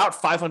about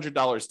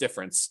 $500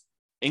 difference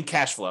in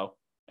cash flow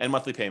and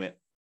monthly payment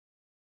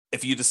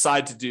if you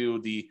decide to do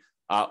the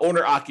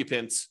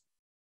owner-occupant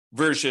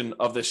version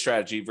of this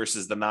strategy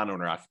versus the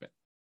non-owner-occupant.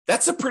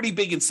 That's a pretty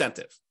big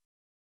incentive.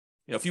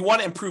 If you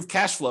want to improve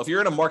cash flow, if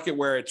you're in a market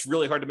where it's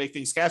really hard to make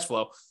things cash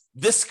flow,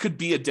 this could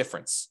be a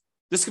difference.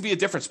 This could be a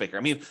difference maker.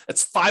 I mean,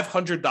 it's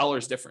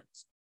 $500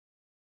 difference,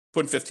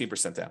 putting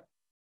 15% down.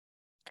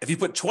 If you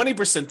put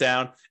 20%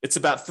 down, it's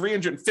about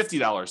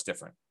 $350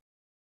 different.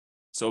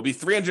 So it'll be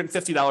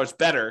 $350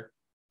 better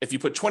if you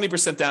put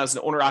 20% down as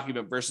an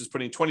owner-occupant versus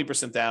putting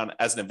 20% down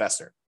as an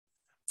investor.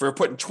 For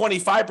putting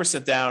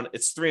 25% down,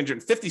 it's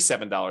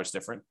 $357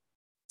 different.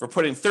 For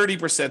putting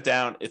 30%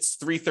 down, it's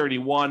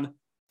 $331.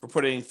 For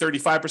putting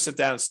 35%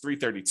 down, it's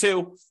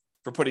 $332.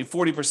 For putting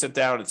 40%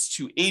 down, it's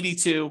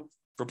 $282.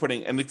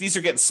 And these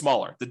are getting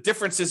smaller. The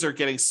differences are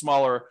getting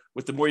smaller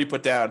with the more you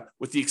put down,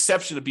 with the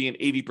exception of being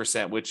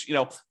 80%, which,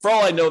 for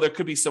all I know, there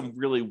could be some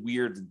really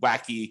weird,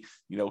 wacky,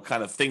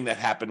 kind of thing that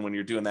happened when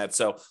you're doing that.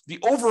 So the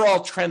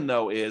overall trend,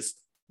 though, is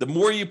the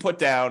more you put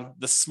down,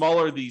 the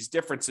smaller these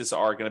differences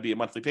are going to be in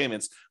monthly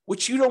payments,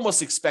 which you'd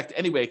almost expect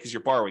anyway because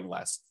you're borrowing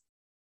less.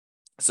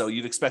 So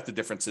you'd expect the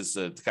differences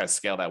to kind of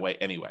scale that way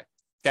anyway.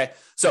 Okay,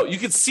 so you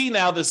can see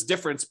now this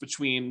difference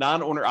between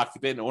non-owner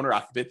occupant and owner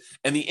occupant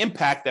and the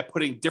impact that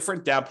putting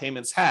different down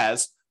payments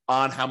has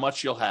on how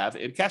much you'll have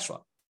in cash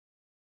flow.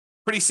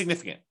 Pretty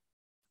significant.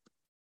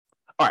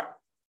 All right,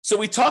 so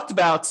we talked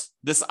about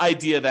this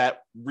idea that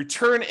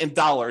return in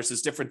dollars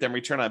is different than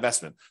return on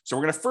investment. So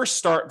we're going to first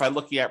start by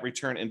looking at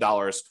return in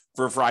dollars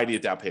for a variety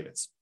of down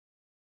payments.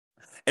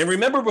 And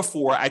remember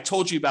before, I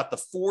told you about the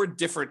 4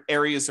 different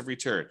areas of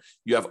return.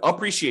 You have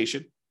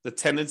appreciation, the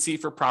tendency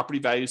for property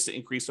values to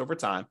increase over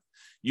time.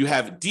 You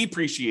have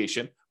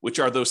depreciation, which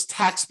are those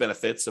tax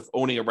benefits of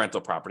owning a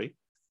rental property.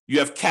 You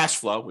have cash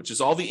flow, which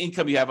is all the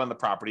income you have on the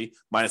property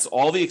minus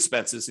all the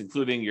expenses,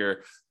 including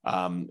your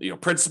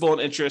principal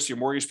and interest, your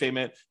mortgage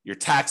payment, your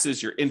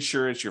taxes, your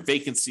insurance, your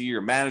vacancy,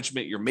 your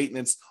management, your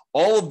maintenance.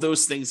 All of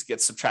those things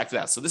get subtracted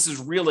out. So this is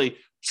really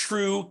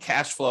true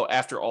cash flow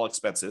after all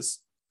expenses.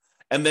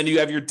 And then you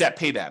have your debt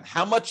pay down.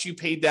 How much you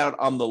paid down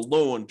on the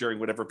loan during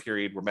whatever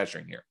period we're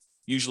measuring here,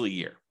 usually a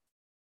year.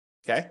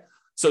 Okay,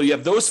 so you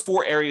have those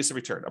 4 areas of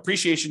return: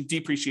 appreciation,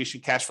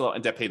 depreciation, cash flow,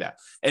 and debt pay down.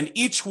 And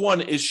each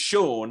one is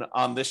shown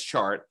on this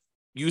chart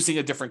using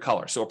a different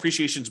color. So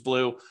appreciation is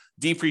blue,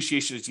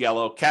 depreciation is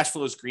yellow, cash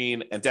flow is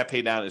green, and debt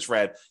pay down is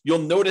red. You'll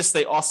notice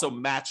they also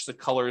match the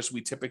colors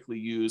we typically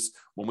use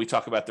when we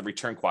talk about the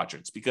return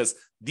quadrants, because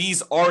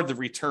these are the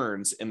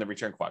returns in the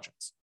return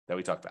quadrants that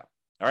we talked about.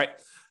 All right.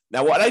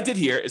 Now, what I did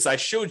here is I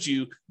showed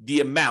you the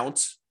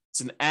amount.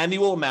 It's an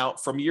annual amount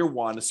from year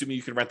 1, assuming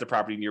you can rent the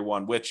property in year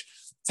 1, which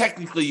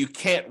technically you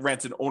can't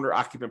rent an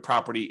owner-occupant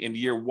property in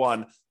year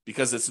 1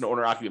 because it's an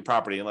owner-occupant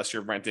property unless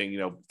you're renting,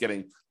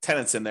 getting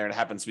tenants in there, and it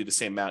happens to be the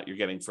same amount you're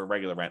getting for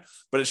regular rent.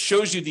 But it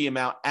shows you the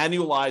amount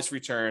annualized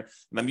return,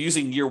 and I'm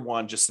using year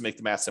 1 just to make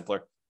the math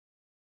simpler.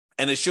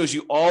 And it shows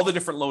you all the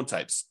different loan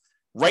types.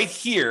 Right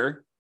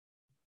here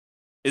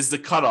is the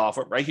cutoff.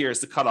 Right here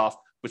is the cutoff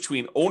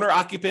between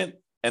owner-occupant,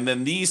 and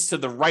then these to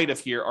the right of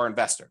here are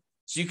investor.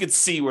 So you could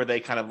see where they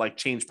kind of like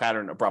change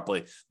pattern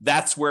abruptly.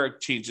 That's where it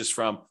changes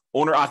from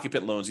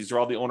owner-occupant loans. These are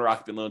all the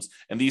owner-occupant loans,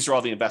 and these are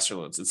all the investor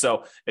loans. And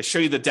so I show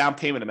you the down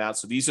payment amount.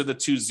 So these are the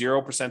 2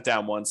 0%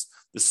 down ones.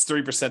 This is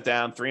 3%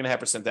 down,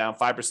 3.5% down,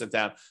 5%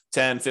 down,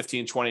 10,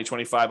 15, 20,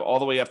 25, all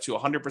the way up to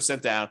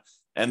 100% down.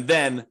 And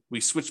then we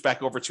switch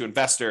back over to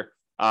investor,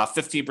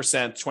 15%,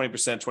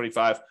 20%,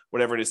 25,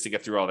 whatever it is to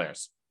get through all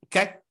theirs.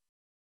 Okay?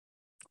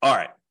 All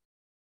right.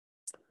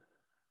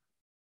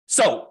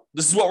 So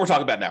this is what we're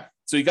talking about now.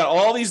 So you got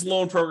all these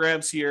loan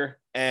programs here,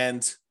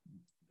 and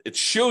it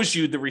shows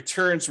you the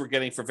returns we're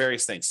getting for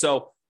various things.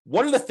 So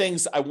one of the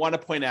things I want to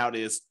point out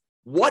is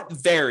what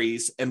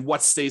varies and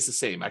what stays the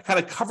same. I kind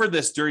of covered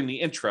this during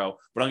the intro,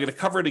 but I'm going to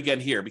cover it again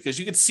here because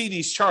you can see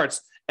these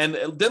charts And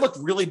they look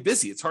really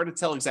busy. It's hard to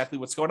tell exactly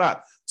what's going on.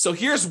 So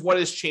here's what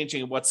is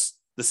changing and what's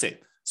the same.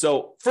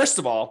 So first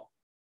of all,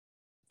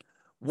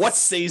 what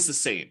stays the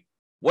same?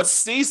 What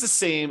stays the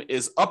same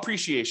is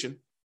appreciation.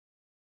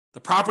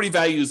 The property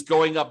value is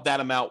going up that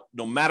amount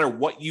no matter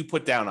what you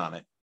put down on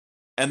it.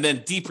 And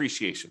then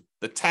depreciation.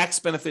 The tax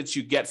benefits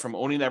you get from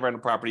owning that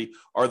rental property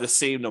are the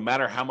same no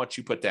matter how much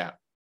you put down.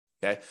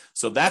 Okay,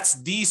 so that's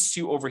these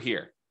two over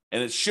here.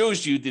 And it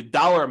shows you the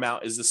dollar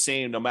amount is the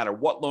same no matter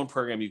what loan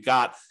program you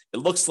got. It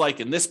looks like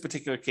in this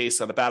particular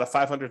case on about a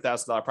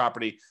 $500,000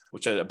 property,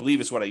 which I believe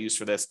is what I use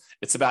for this,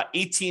 it's about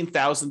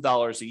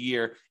 $18,000 a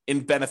year in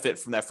benefit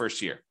from that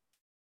first year.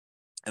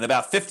 And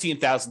about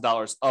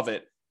 $15,000 of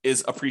it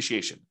is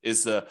appreciation,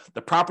 is the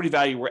property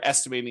value we're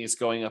estimating is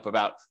going up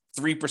about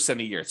 3%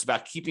 a year. It's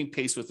about keeping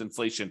pace with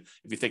inflation,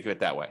 if you think of it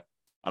that way,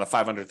 on a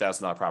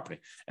 $500,000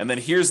 property. And then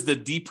here's the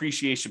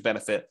depreciation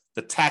benefit,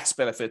 the tax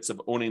benefits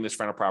of owning this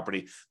rental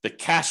property, the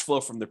cash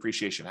flow from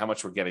depreciation, how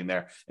much we're getting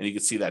there. And you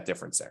can see that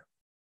difference there.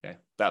 Okay,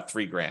 about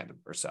 $3,000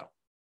 or so.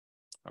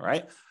 All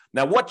right.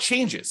 Now, what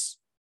changes?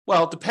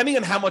 Well, depending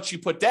on how much you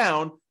put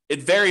down,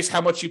 it varies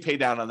how much you pay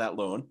down on that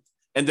loan.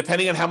 And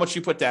depending on how much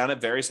you put down, it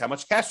varies how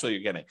much cash flow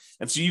you're getting.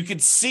 And so you can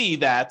see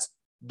that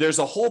there's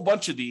a whole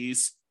bunch of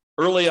these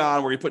early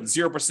on where you put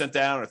 0%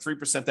 down or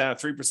 3% down or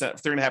 3%,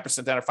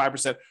 3.5% down or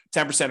 5%,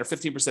 10% or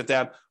 15%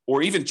 down,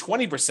 or even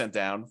 20%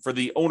 down for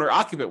the owner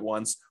occupant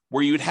ones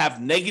where you'd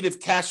have negative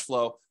cash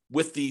flow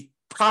with the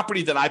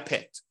property that I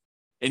picked.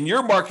 In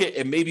your market,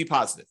 it may be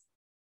positive,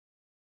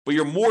 but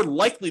you're more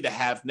likely to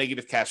have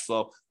negative cash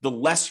flow the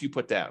less you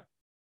put down.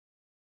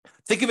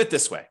 Think of it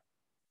this way.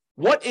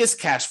 What is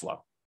cash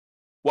flow?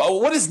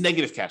 Well, what is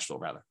negative cash flow,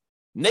 rather?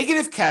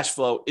 Negative cash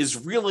flow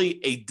is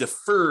really a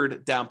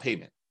deferred down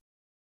payment.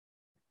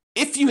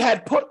 If you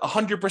had put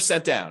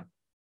 100% down,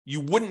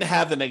 you wouldn't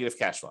have the negative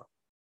cash flow,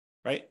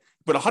 right?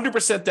 Put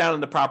 100% down in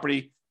the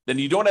property, then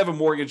you don't have a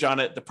mortgage on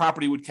it, the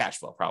property would cash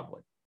flow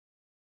probably.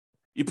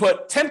 You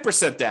put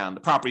 10% down, the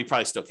property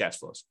probably still cash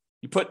flows.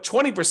 You put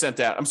 20%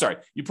 down,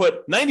 you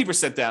put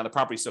 90% down, the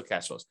property still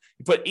cash flows.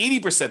 You put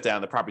 80%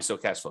 down, the property still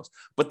cash flows.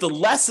 But the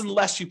less and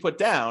less you put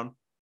down,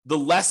 the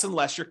less and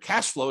less your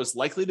cash flow is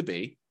likely to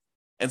be.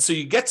 And so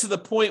you get to the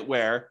point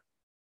where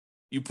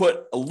you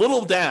put a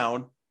little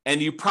down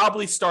and you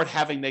probably start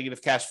having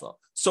negative cash flow.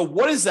 So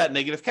what is that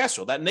negative cash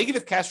flow? That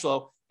negative cash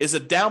flow is a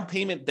down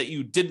payment that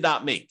you did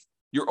not make.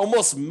 You're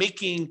almost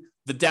making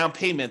the down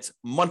payment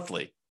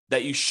monthly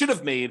that you should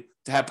have made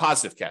to have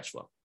positive cash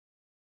flow.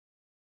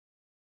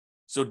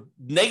 So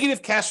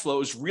negative cash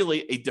flow is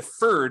really a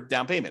deferred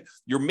down payment.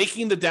 You're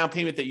making the down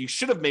payment that you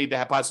should have made to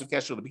have positive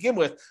cash flow to begin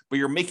with, but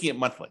you're making it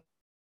monthly.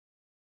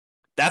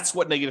 That's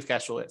what negative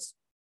cash flow is.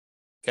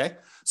 Okay.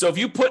 So if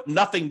you put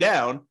nothing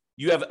down,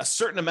 you have a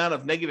certain amount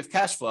of negative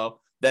cash flow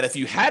that if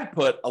you had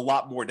put a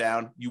lot more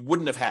down, you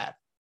wouldn't have had.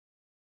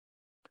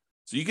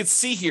 So you can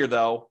see here,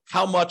 though,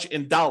 how much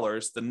in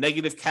dollars the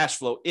negative cash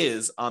flow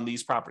is on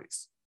these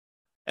properties.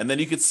 And then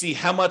you can see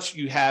how much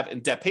you have in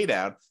debt pay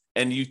down.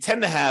 And you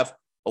tend to have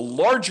a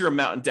larger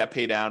amount in debt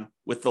pay down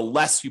with the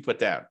less you put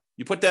down.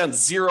 You put down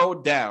zero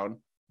down,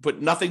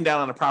 put nothing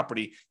down on a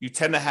property, you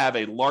tend to have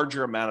a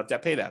larger amount of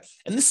debt pay down.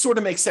 And this sort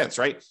of makes sense,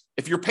 right?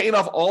 If you're paying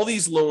off all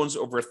these loans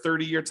over a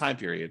 30-year time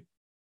period,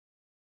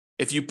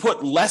 if you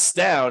put less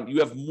down, you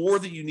have more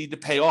that you need to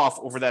pay off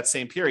over that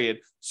same period.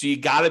 So you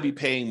got to be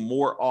paying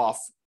more off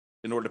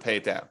in order to pay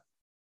it down.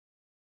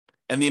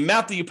 And the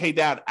amount that you pay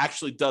down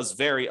actually does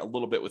vary a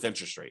little bit with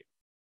interest rate.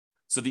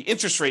 So the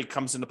interest rate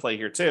comes into play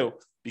here too,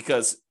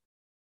 because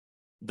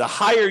the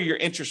higher your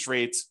interest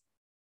rates,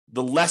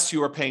 the less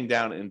you are paying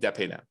down in debt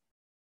pay down.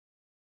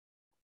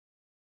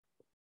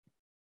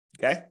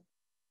 Okay.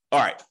 All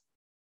right.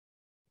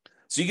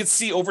 So you can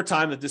see over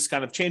time that this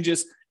kind of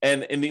changes.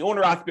 And in the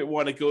owner occupant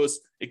one, it goes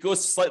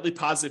slightly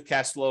positive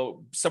cash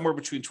flow, somewhere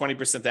between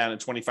 20% down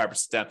and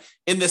 25% down.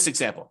 In this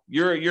example,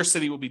 your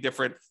city will be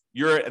different.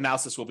 Your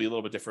analysis will be a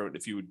little bit different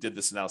if you did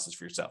this analysis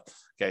for yourself.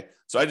 Okay.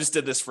 So I just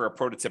did this for a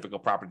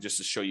prototypical property just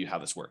to show you how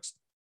this works.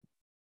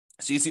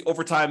 So you see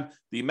over time,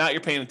 the amount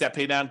you're paying in debt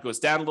pay down goes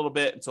down a little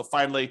bit until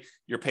finally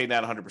you're paying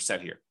down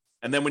 100% here.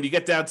 And then when you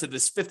get down to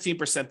this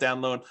 15%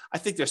 down loan, I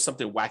think there's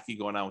something wacky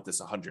going on with this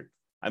 100.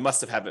 I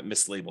must have it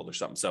mislabeled or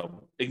something.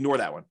 So ignore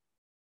that one.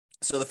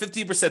 So the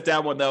 15%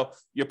 down one, though,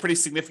 you have pretty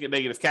significant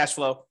negative cash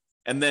flow.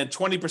 And then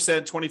 20%,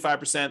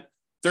 25%,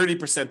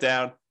 30%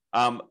 down.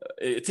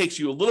 It takes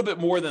you a little bit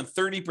more than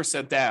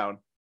 30% down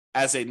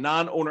as a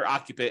non-owner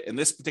occupant in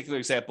this particular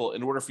example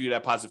in order for you to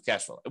have positive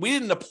cash flow. And we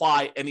didn't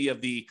apply any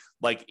of the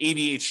like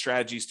 88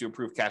 strategies to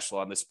improve cash flow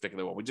on this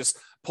particular one. We just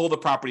pulled the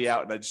property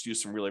out and I just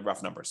used some really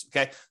rough numbers.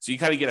 Okay. So you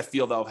kind of get a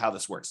feel though of how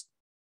this works.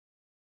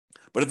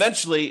 But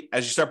eventually,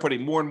 as you start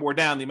putting more and more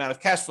down, the amount of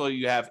cash flow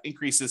you have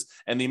increases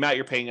and the amount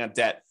you're paying on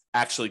debt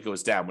actually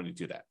goes down when you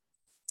do that.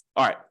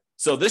 All right.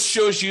 So this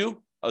shows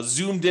you a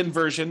zoomed in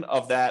version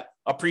of that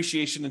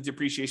appreciation and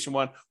depreciation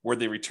one where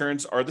the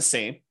returns are the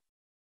same.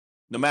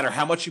 No matter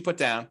how much you put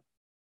down,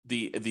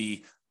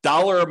 the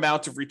dollar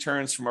amount of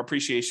returns from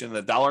appreciation and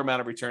the dollar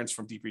amount of returns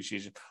from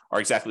depreciation are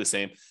exactly the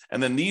same.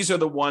 And then these are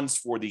the ones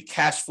for the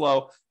cash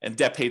flow and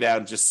debt pay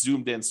down, just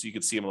zoomed in so you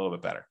can see them a little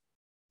bit better.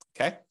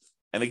 Okay.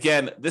 And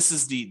again, this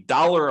is the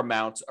dollar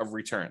amount of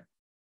return.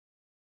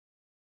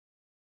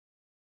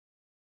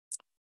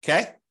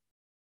 Okay.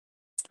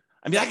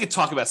 I mean, I could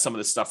talk about some of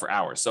this stuff for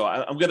hours. So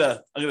I'm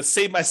gonna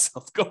save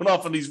myself going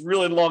off on these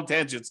really long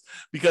tangents,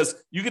 because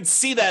you can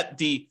see that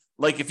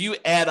if you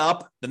add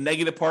up the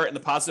negative part and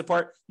the positive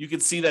part, you can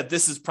see that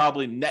this is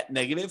probably net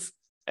negative.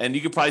 And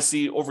you can probably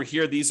see over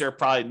here, these are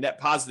probably net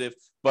positive,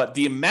 but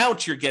the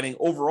amount you're getting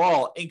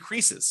overall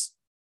increases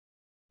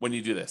when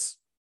you do this.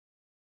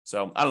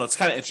 So I don't know, it's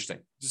kind of interesting.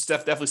 Just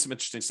definitely some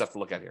interesting stuff to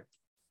look at here.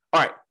 All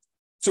right.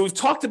 So we've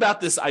talked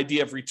about this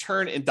idea of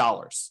return in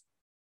dollars.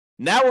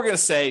 Now we're going to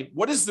say,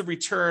 what is the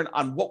return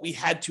on what we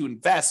had to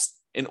invest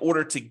in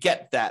order to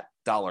get that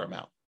dollar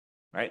amount,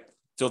 right?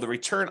 So the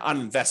return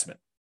on investment.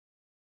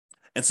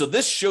 And so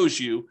this shows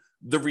you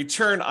the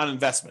return on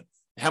investment.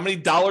 How many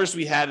dollars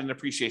we had in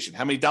appreciation,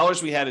 how many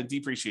dollars we had in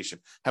depreciation,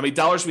 how many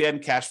dollars we had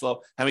in cash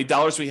flow, how many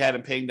dollars we had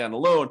in paying down a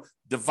loan,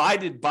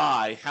 divided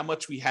by how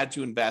much we had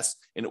to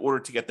invest in order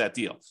to get that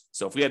deal.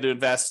 So if we had to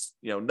invest,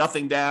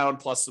 nothing down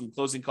plus some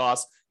closing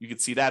costs, you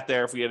could see that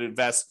there. If we had to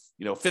invest,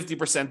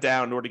 50%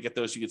 down in order to get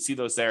those, you could see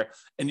those there.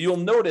 And you'll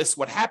notice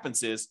what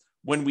happens is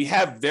when we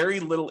have very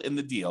little in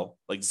the deal,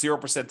 like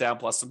 0% down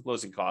plus some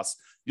closing costs,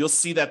 you'll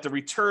see that the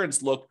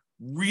returns look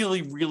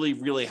really, really,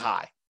 really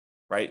high,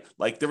 right?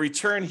 Like the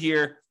return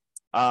here,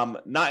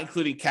 not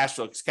including cash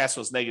flow, because cash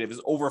flow is negative,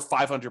 is over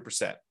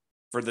 500%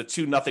 for the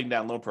two nothing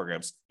down loan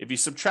programs. If you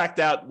subtract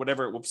out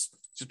whatever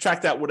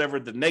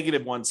the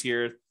negative ones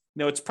here,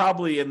 it's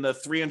probably in the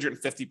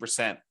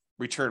 350%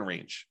 return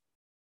range.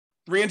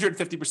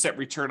 350%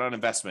 return on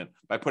investment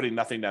by putting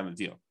nothing down the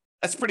deal.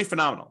 That's pretty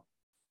phenomenal.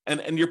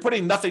 And you're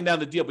putting nothing down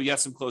the deal, but you have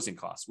some closing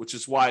costs, which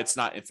is why it's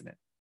not infinite.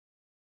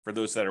 For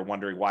those that are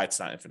wondering why it's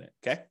not infinite,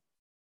 okay?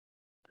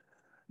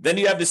 Then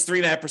you have this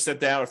 3.5%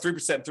 down, or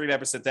 3%,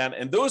 3.5% down,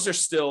 and those are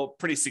still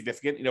pretty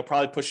significant,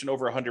 probably pushing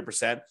over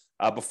 100%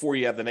 before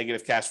you have the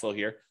negative cash flow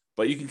here.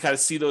 But you can kind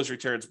of see those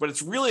returns, but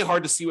it's really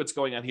hard to see what's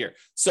going on here.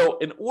 So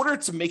in order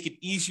to make it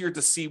easier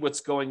to see what's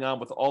going on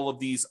with all of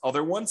these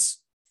other ones,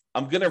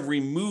 I'm going to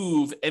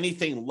remove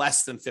anything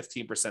less than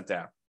 15%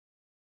 down.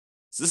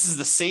 So this is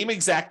the same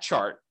exact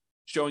chart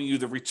showing you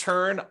the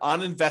return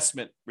on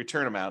investment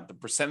return amount, the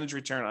percentage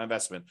return on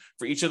investment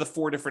for each of the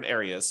four different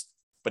areas.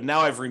 But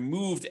now I've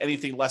removed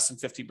anything less than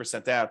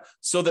 15% down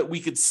so that we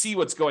could see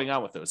what's going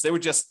on with those. They were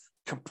just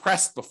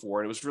compressed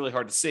before, and it was really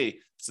hard to see.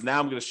 So now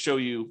I'm going to show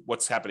you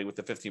what's happening with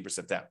the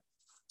 15% down.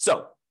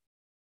 So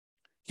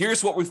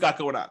here's what we've got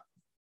going on.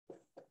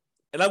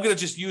 And I'm going to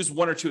just use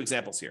one or two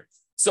examples here.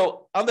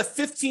 So on the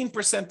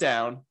 15%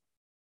 down,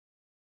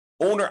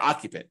 owner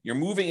occupant, you're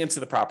moving into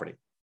the property.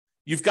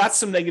 You've got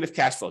some negative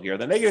cash flow here.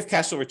 The negative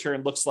cash flow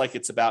return looks like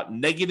it's about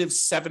negative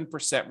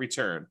 7%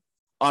 return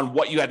on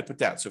what you had to put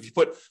down. So if you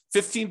put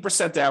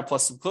 15% down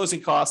plus some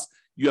closing costs,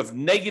 you have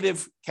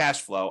negative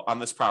cash flow on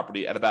this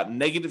property at about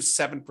negative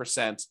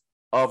 7%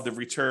 of the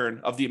return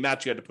of the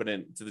amount you had to put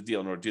into the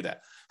deal in order to do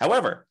that.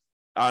 However,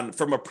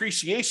 from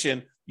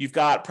appreciation, you've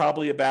got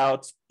probably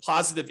about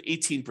positive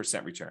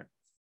 18% return.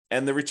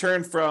 And the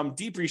return from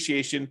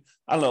depreciation,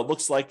 I don't know, it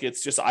looks like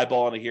it's just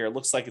eyeballing it here. It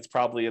looks like it's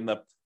probably in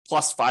the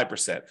plus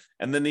 5%.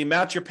 And then the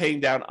amount you're paying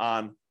down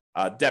on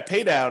debt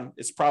pay down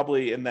is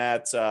probably in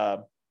that,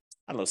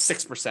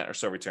 6% or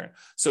so return.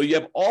 So you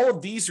have all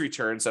of these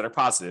returns that are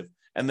positive,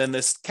 and then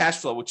this cash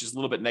flow, which is a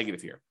little bit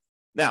negative here.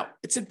 Now,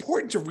 it's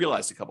important to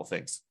realize a couple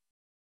things.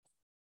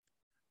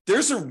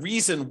 There's a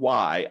reason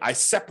why I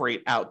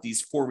separate out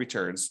these four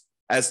returns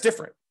as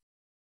different,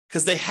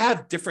 because they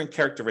have different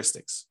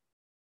characteristics.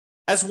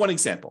 As one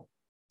example,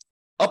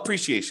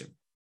 appreciation.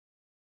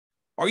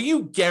 Are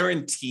you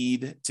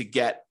guaranteed to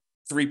get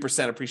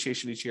 3%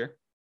 appreciation each year?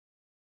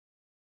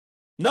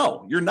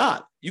 No, you're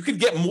not. You could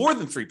get more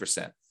than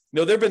 3%.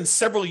 There have been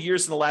several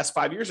years in the last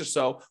 5 years or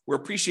so where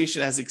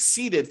appreciation has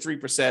exceeded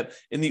 3%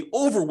 in the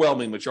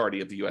overwhelming majority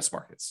of the US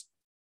markets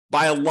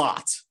by a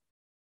lot,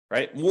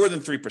 right? More than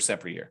 3%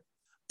 per year.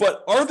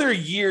 But are there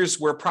years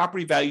where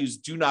property values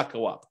do not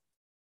go up?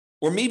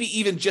 Or maybe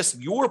even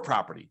just your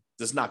property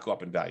does not go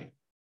up in value?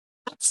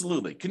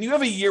 Absolutely. Can you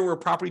have a year where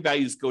property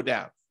values go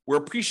down, where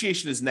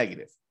appreciation is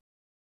negative?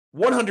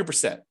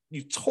 100%.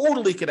 You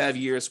totally can have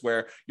years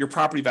where your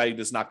property value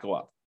does not go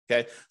up.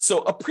 Okay. So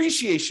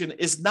appreciation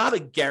is not a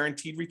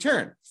guaranteed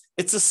return.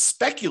 It's a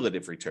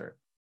speculative return,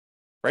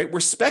 right? We're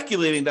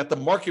speculating that the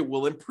market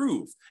will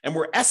improve, and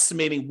we're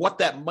estimating what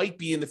that might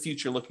be in the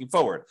future looking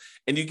forward.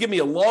 And you give me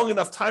a long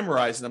enough time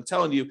horizon, I'm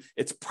telling you,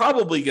 it's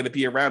probably going to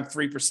be around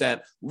 3%,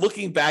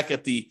 looking back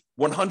at the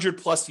 100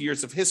 plus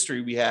years of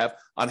history we have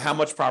on how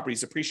much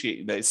properties appreciate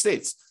in the United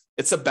States.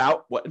 It's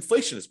about what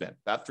inflation has been,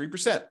 about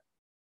 3%.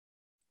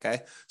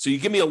 Okay. So you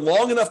give me a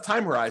long enough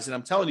time horizon,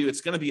 I'm telling you, it's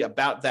going to be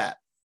about that.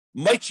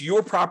 Might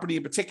your property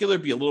in particular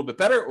be a little bit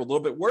better or a little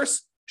bit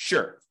worse?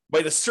 Sure.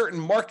 Might a certain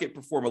market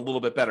perform a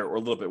little bit better or a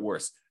little bit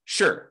worse?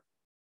 Sure.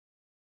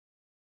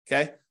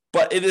 Okay.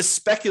 but it is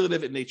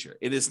speculative in nature.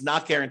 It is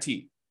not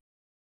guaranteed.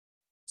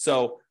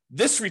 So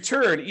this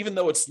return, even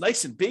though it's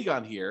nice and big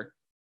on here,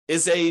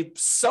 is a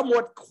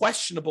somewhat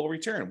questionable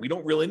return. We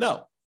don't really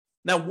know.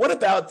 Now, what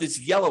about this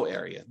yellow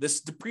area,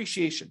 this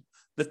depreciation,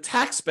 the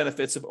tax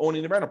benefits of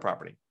owning the rental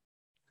property?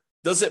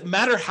 Does it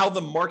matter how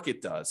the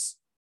market does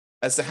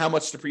as to how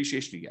much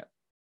depreciation you get?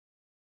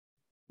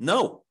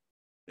 No,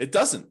 it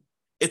doesn't.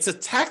 It's a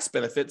tax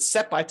benefit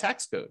set by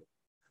tax code.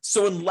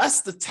 So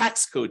unless the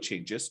tax code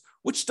changes,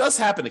 which does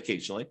happen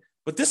occasionally,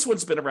 but this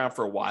one's been around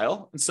for a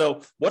while. And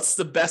so what's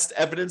the best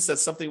evidence that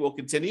something will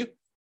continue?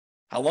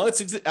 How long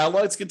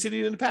it's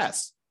continued in the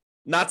past.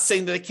 Not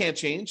saying that it can't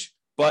change,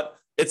 but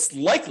it's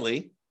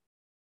likely,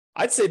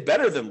 I'd say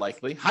better than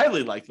likely,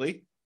 highly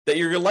likely, that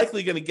you're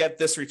likely going to get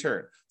this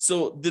return.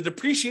 So the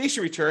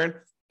depreciation return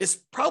is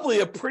probably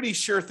a pretty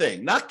sure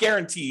thing. Not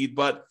guaranteed,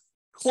 but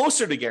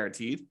closer to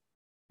guaranteed.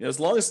 As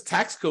long as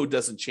tax code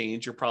doesn't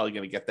change, you're probably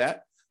going to get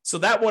that. So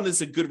that one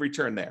is a good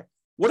return there.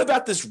 What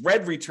about this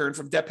red return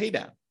from debt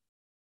paydown?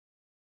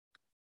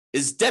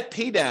 Is debt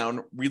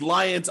paydown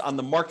reliant on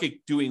the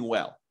market doing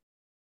well?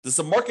 Does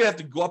the market have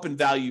to go up in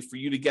value for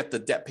you to get the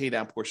debt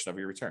paydown portion of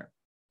your return?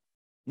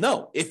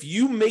 No. If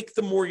you make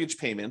the mortgage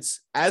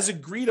payments as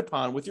agreed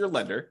upon with your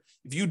lender,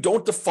 if you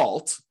don't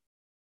default,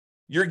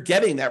 you're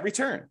getting that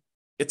return.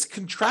 It's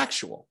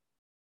contractual.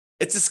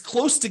 It's as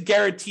close to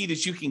guaranteed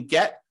as you can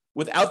get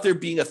without there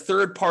being a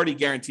third party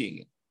guaranteeing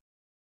it,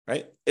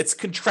 right? It's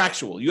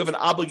contractual. You have an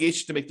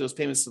obligation to make those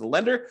payments to the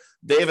lender.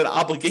 They have an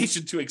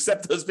obligation to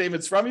accept those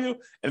payments from you.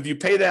 And if you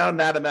pay down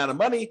that amount of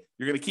money,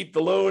 you're going to keep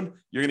the loan.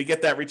 You're going to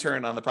get that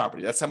return on the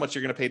property. That's how much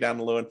you're going to pay down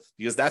the loan,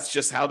 because that's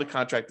just how the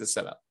contract is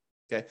set up.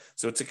 Okay.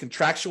 So it's a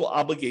contractual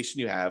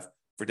obligation you have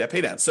for debt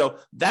paydown. So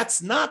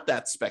that's not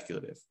that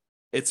speculative.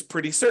 It's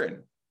pretty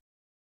certain.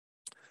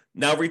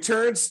 Now,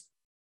 returns,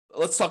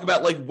 let's talk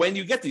about like when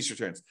you get these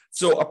returns.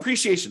 So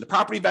appreciation, the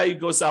property value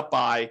goes up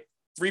by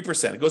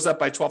 3%. It goes up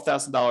by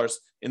 $12,000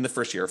 in the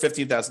first year or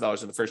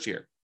 $15,000 in the first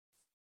year.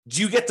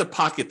 Do you get to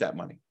pocket that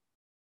money?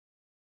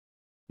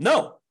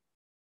 No.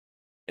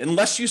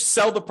 Unless you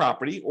sell the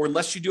property or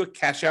unless you do a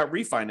cash out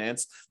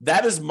refinance,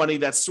 that is money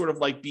that's sort of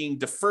like being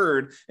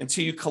deferred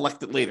until you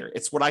collect it later.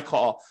 It's what I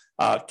call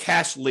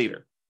cash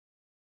later.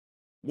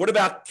 What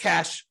about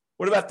cash?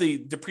 What about the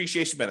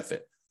depreciation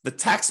benefit? The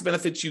tax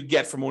benefits you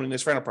get from owning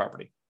this rental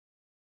property.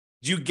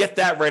 Do you get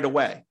that right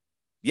away?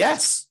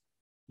 Yes,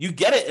 you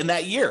get it in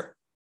that year.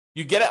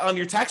 You get it on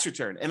your tax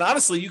return. And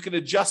honestly, you can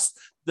adjust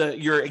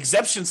your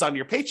exemptions on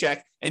your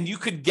paycheck and you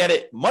could get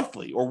it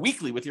monthly or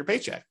weekly with your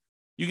paycheck.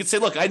 You could say,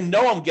 look, I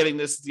know I'm getting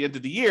this at the end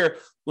of the year.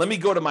 Let me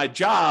go to my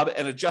job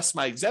and adjust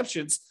my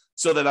exemptions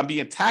so that I'm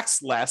being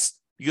taxed less,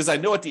 because I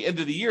know at the end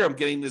of the year, I'm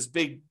getting this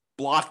big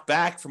block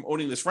back from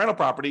owning this rental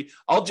property.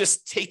 I'll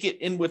just take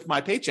it in with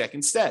my paycheck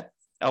instead.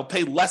 I'll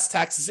pay less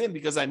taxes in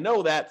because I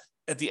know that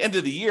at the end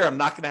of the year, I'm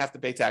not going to have to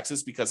pay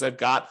taxes because I've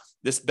got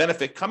this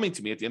benefit coming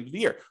to me at the end of the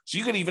year. So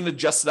you can even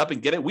adjust it up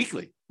and get it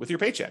weekly with your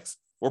paychecks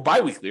or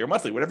biweekly or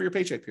monthly, whatever your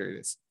paycheck period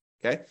is.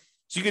 Okay.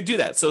 So you could do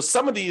that. So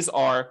some of these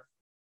are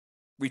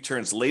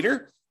returns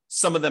later.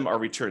 Some of them are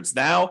returns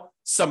now.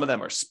 Some of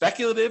them are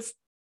speculative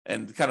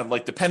and kind of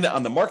like dependent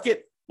on the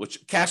market,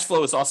 which cash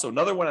flow is also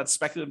another one that's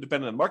speculative,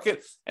 dependent on the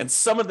market. And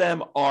some of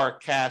them are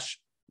cash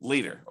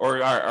later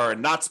or are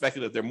not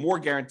speculative. They're more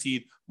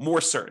guaranteed,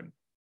 more certain.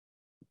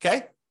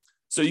 Okay.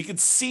 So you can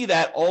see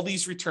that all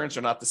these returns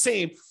are not the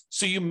same.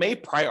 So you may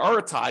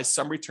prioritize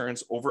some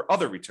returns over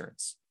other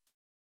returns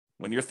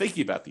when you're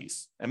thinking about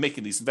these and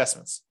making these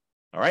investments.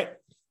 All right.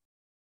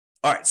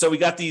 All right. So we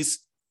got these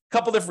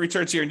couple different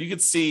returns here, and you can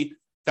see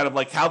kind of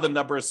like how the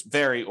numbers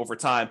vary over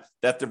time,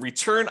 that the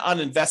return on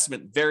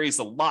investment varies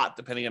a lot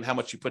depending on how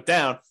much you put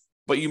down,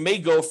 but you may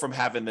go from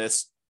having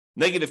this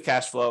negative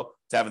cash flow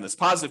to having this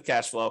positive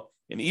cash flow.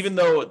 And even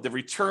though the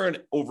return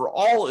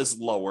overall is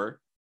lower,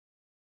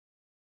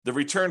 the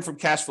return from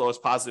cash flow is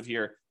positive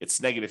here,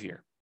 it's negative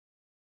here.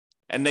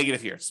 And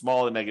negative here,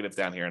 small and negative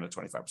down here, and a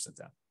 25%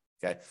 down.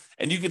 Okay.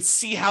 And you can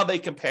see how they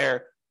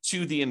compare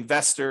to the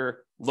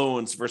investor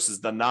loans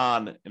versus the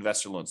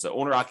non-investor loans, the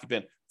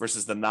owner-occupant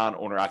versus the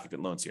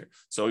non-owner-occupant loans here.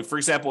 So, for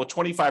example, a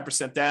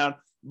 25% down,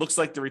 looks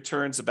like the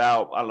return's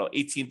about,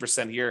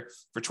 18% here.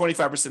 For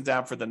 25%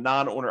 down for the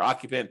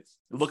non-owner-occupant, it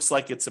looks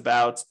like it's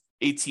about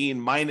 18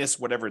 minus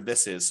whatever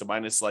this is. So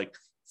minus like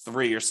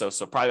 3 or so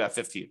probably about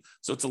 15.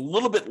 So it's a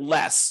little bit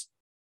less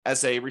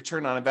as a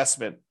return on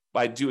investment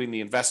by doing the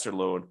investor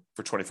loan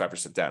for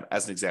 25% down,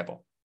 as an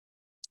example.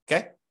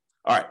 Okay.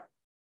 All right.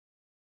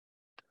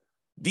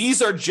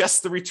 These are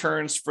just the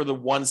returns for the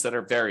ones that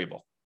are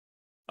variable.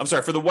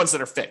 For the ones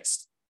that are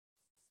fixed.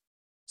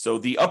 So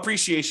the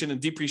appreciation and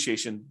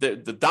depreciation, the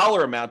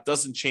dollar amount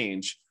doesn't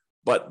change,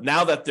 but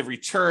now that the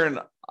return,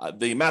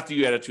 the amount that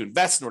you had to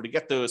invest in order to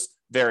get those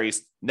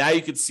varies, now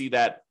you can see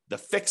that the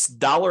fixed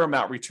dollar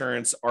amount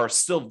returns are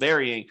still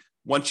varying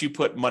once you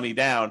put money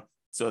down,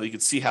 so you can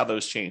see how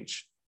those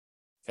change,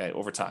 okay,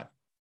 over time.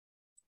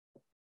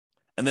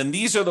 And then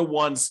these are the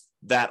ones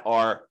that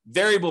are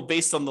variable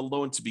based on the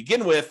loan to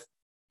begin with,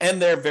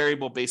 and they're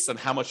variable based on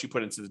how much you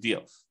put into the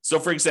deal. So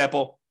for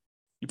example,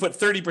 You put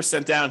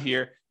 30% down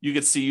here, you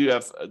can see you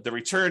have the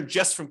return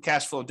just from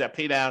cash flow and debt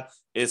pay down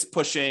is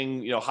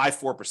pushing, high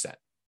 4%.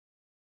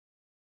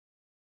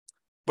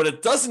 But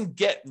it doesn't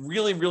get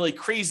really, really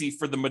crazy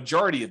for the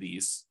majority of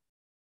these,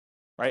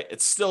 right?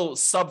 It's still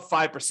sub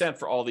 5%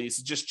 for all these.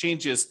 It just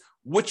changes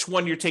which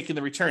one you're taking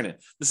the return in.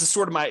 This is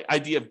sort of my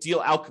idea of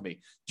deal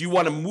alchemy. Do you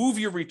want to move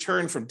your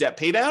return from debt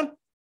pay down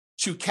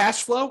to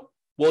cash flow?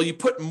 Well, you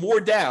put more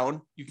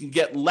down, you can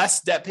get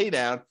less debt pay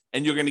down,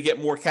 and you're going to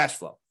get more cash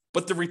flow.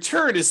 But the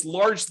return is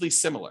largely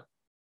similar,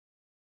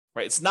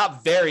 right? It's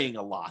not varying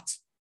a lot,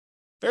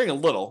 varying a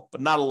little,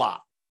 but not a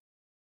lot.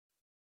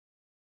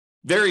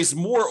 Varies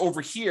more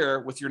over here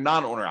with your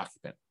non-owner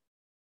occupant.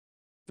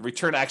 The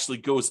return actually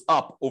goes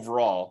up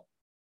overall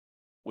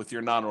with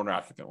your non-owner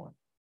occupant one,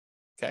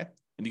 okay?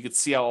 And you can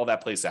see how all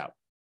that plays out.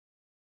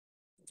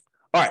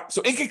 All right,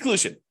 so in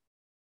conclusion,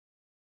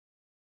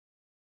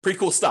 pretty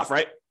cool stuff,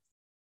 right?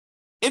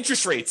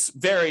 Interest rates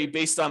vary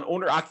based on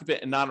owner occupant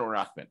and non-owner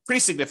occupant pretty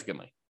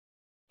significantly.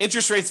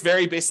 Interest rates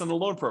vary based on the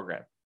loan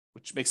program,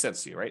 which makes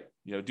sense to you, right?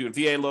 Doing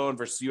VA loan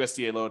versus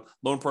USDA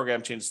loan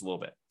program changes a little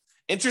bit.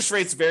 Interest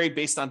rates vary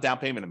based on down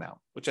payment amount,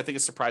 which I think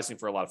is surprising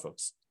for a lot of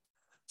folks.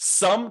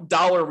 Some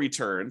dollar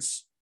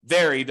returns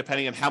vary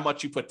depending on how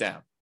much you put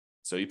down.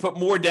 So you put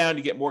more down,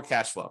 you get more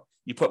cash flow.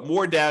 You put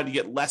more down, you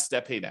get less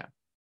debt pay down.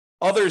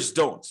 Others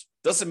don't.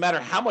 Doesn't matter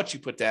how much you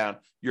put down,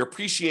 your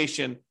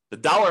appreciation, the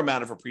dollar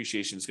amount of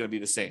appreciation is going to be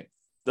the same.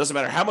 Doesn't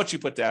matter how much you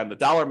put down, the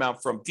dollar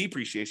amount from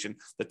depreciation,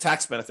 the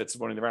tax benefits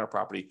of owning the rental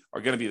property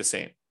are going to be the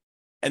same.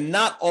 And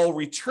not all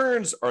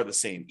returns are the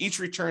same. Each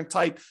return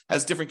type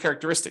has different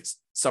characteristics.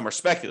 Some are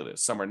speculative,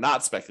 some are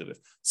not speculative.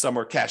 Some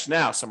are cash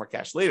now, some are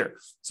cash later.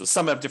 So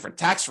some have different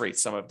tax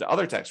rates, some have the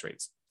other tax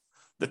rates.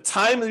 The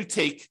time you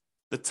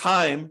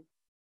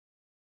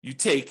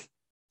take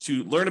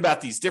to learn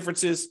about these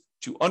differences,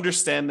 to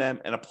understand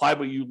them and apply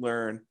what you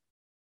learn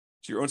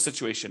to your own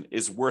situation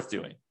is worth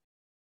doing.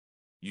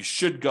 You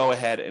should go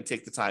ahead and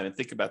take the time and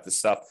think about this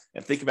stuff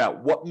and think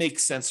about what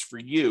makes sense for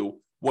you,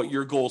 what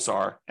your goals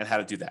are, and how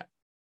to do that.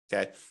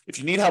 Okay. If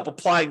you need help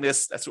applying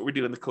this, that's what we're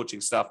doing in the coaching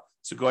stuff.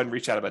 So go ahead and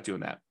reach out about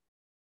doing that.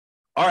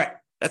 All right.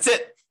 That's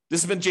it.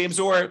 This has been James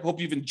Orr. Hope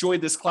you've enjoyed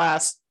this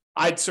class.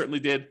 I certainly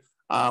did.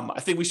 I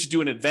think we should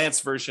do an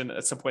advanced version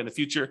at some point in the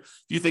future.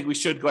 If you think we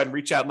should, go ahead and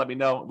reach out and let me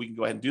know. We can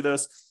go ahead and do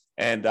those.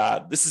 And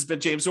this has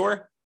been James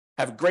Orr.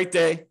 Have a great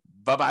day.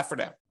 Bye-bye for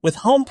now. With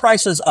home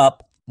prices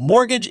up,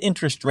 mortgage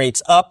interest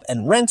rates up,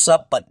 and rents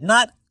up, but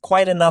not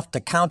quite enough to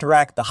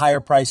counteract the higher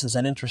prices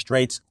and interest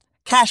rates,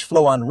 cash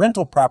flow on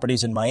rental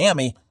properties in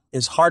Miami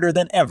is harder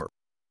than ever.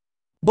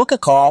 Book a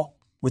call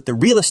with the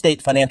Real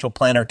Estate Financial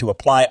Planner to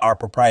apply our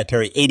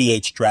proprietary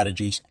 88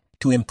 strategies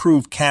to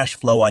improve cash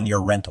flow on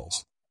your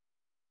rentals.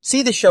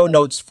 See the show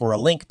notes for a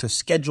link to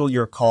schedule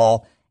your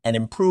call and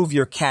improve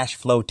your cash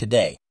flow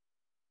today.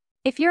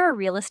 If you're a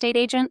real estate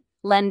agent,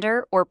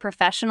 lender, or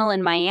professional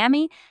in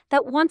Miami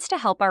that wants to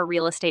help our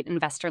real estate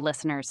investor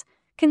listeners,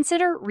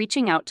 consider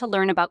reaching out to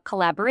learn about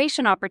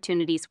collaboration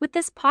opportunities with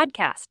this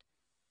podcast.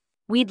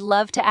 We'd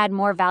love to add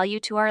more value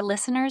to our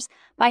listeners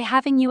by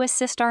having you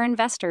assist our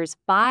investors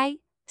buy,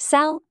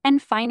 sell,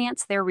 and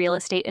finance their real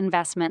estate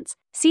investments.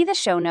 See the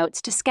show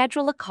notes to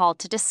schedule a call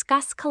to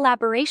discuss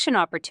collaboration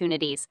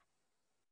opportunities.